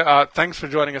sillier. Thanks for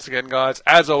joining us again, guys.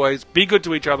 As always, be good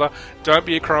to each other. Don't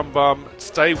be a crumb bum.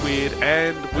 Stay weird.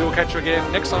 And we will catch you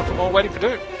again next time for more Waiting for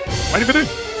Doom. Waiting for Doom.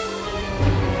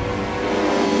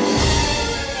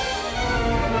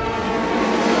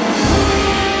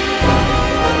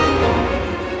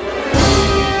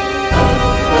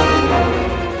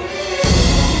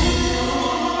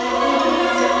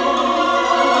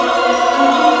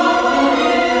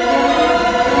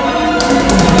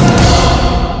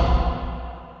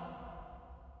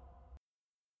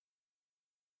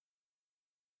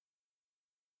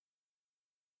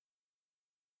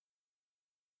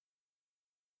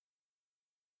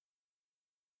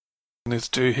 This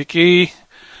doohickey.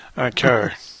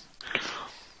 Okay.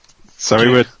 So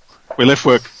we left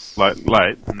work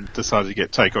late and decided to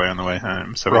get takeaway on the way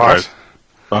home. So we drove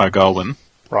via Goulburn.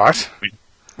 Right. We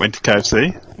went to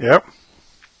KFC. Yep.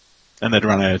 And they'd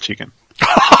run out of chicken.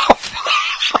 Oh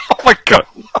my God.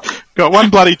 Got one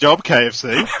bloody job,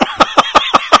 KFC.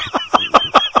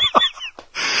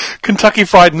 Kentucky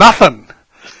Fried Nothing.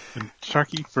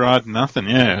 Kentucky Fried Nothing,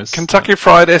 yeah. Kentucky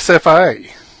Fried SFA.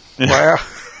 Wow.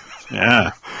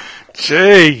 Yeah.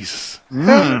 Jeez.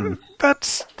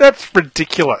 That's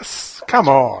ridiculous. Come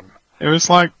on. It was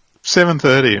like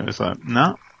 7:30. It was like,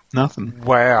 no, nothing.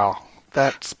 Wow.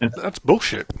 That's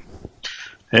bullshit.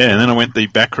 Yeah, and then I went the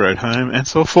back road home and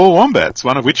saw 4 wombats,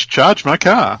 one of which charged my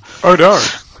car. Oh, no.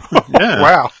 Yeah.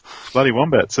 Wow. Bloody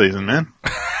wombat season, man.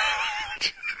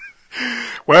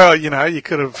 Well, you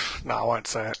could have... No, I won't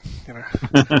say it.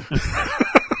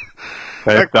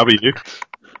 KFW.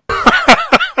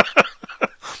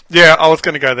 Yeah, I was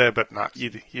going to go there, but no,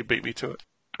 you beat me to it.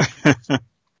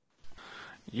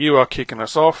 You are kicking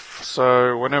us off,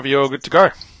 so whenever you're good to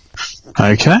go.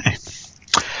 Okay.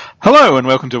 Hello and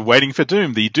welcome to Waiting for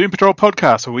Doom, the Doom Patrol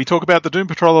podcast, where we talk about the Doom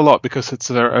Patrol a lot because it's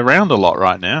around a lot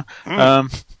right now.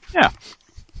 Yeah.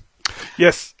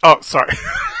 Yes. Oh, sorry.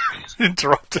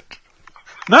 Interrupted.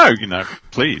 No,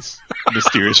 please.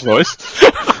 Mysterious voice.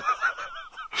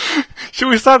 Should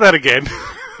we start that again?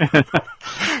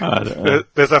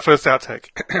 There's our first outtake.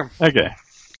 Okay.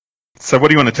 So what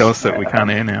do you want to tell us that we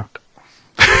can't air now?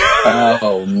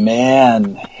 Oh,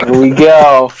 man. Here we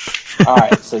go. All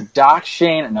right, so Doc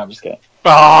Shane... No, I'm just kidding.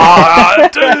 Oh,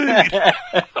 dude!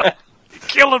 You're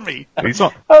killing me. He's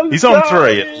on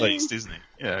 3 at least, isn't he?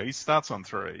 Yeah, he starts on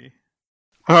 3.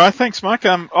 All right, thanks, Mike.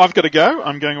 I've got to go.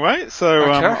 I'm going away, so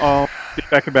okay. I'll be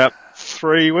back about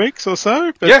 3 weeks or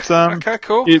so. But, yeah, okay,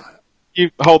 cool.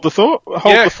 You hold the thought,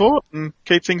 and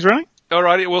keep things running. All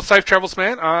righty, well, safe travels,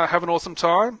 man. Have an awesome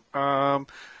time. Have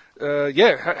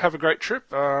a great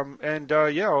trip.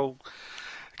 I'll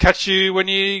catch you when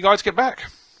you guys get back.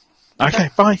 Okay,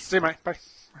 bye. See you, mate. Bye.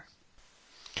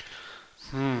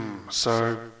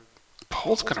 So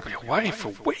Paul's going to be away for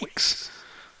weeks.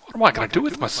 What am I going to do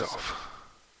with myself?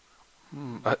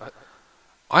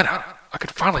 I know. I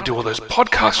could finally do all those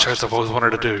podcast shows I've always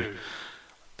wanted to do.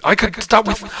 I could start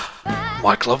with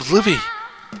Mike Loves Livy,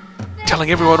 telling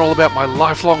everyone all about my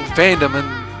lifelong fandom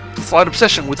and slight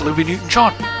obsession with Olivia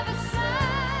Newton-John.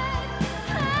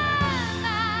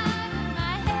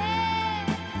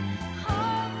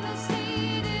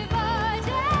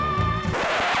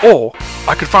 Or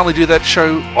I could finally do that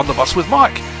show On the Bus with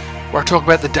Mike, where I talk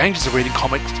about the dangers of reading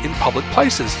comics in public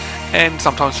places and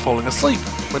sometimes falling asleep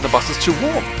when the bus is too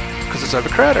warm because it's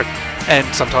overcrowded, and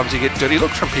sometimes you get dirty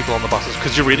looks from people on the buses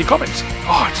because you're reading comics.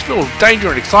 Oh, it's full of danger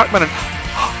and excitement.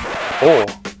 Or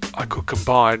I could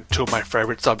combine 2 of my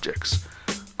favourite subjects,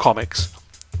 comics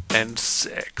and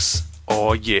sex.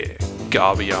 Oh yeah,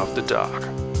 Garvey After Dark.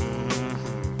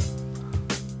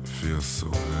 Feels so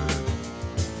good.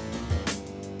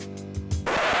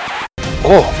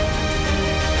 Or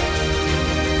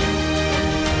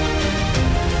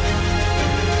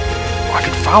I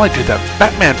could finally do that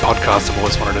Batman podcast I've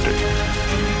always wanted to do.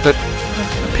 But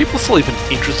are people still even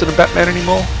interested in Batman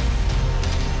anymore?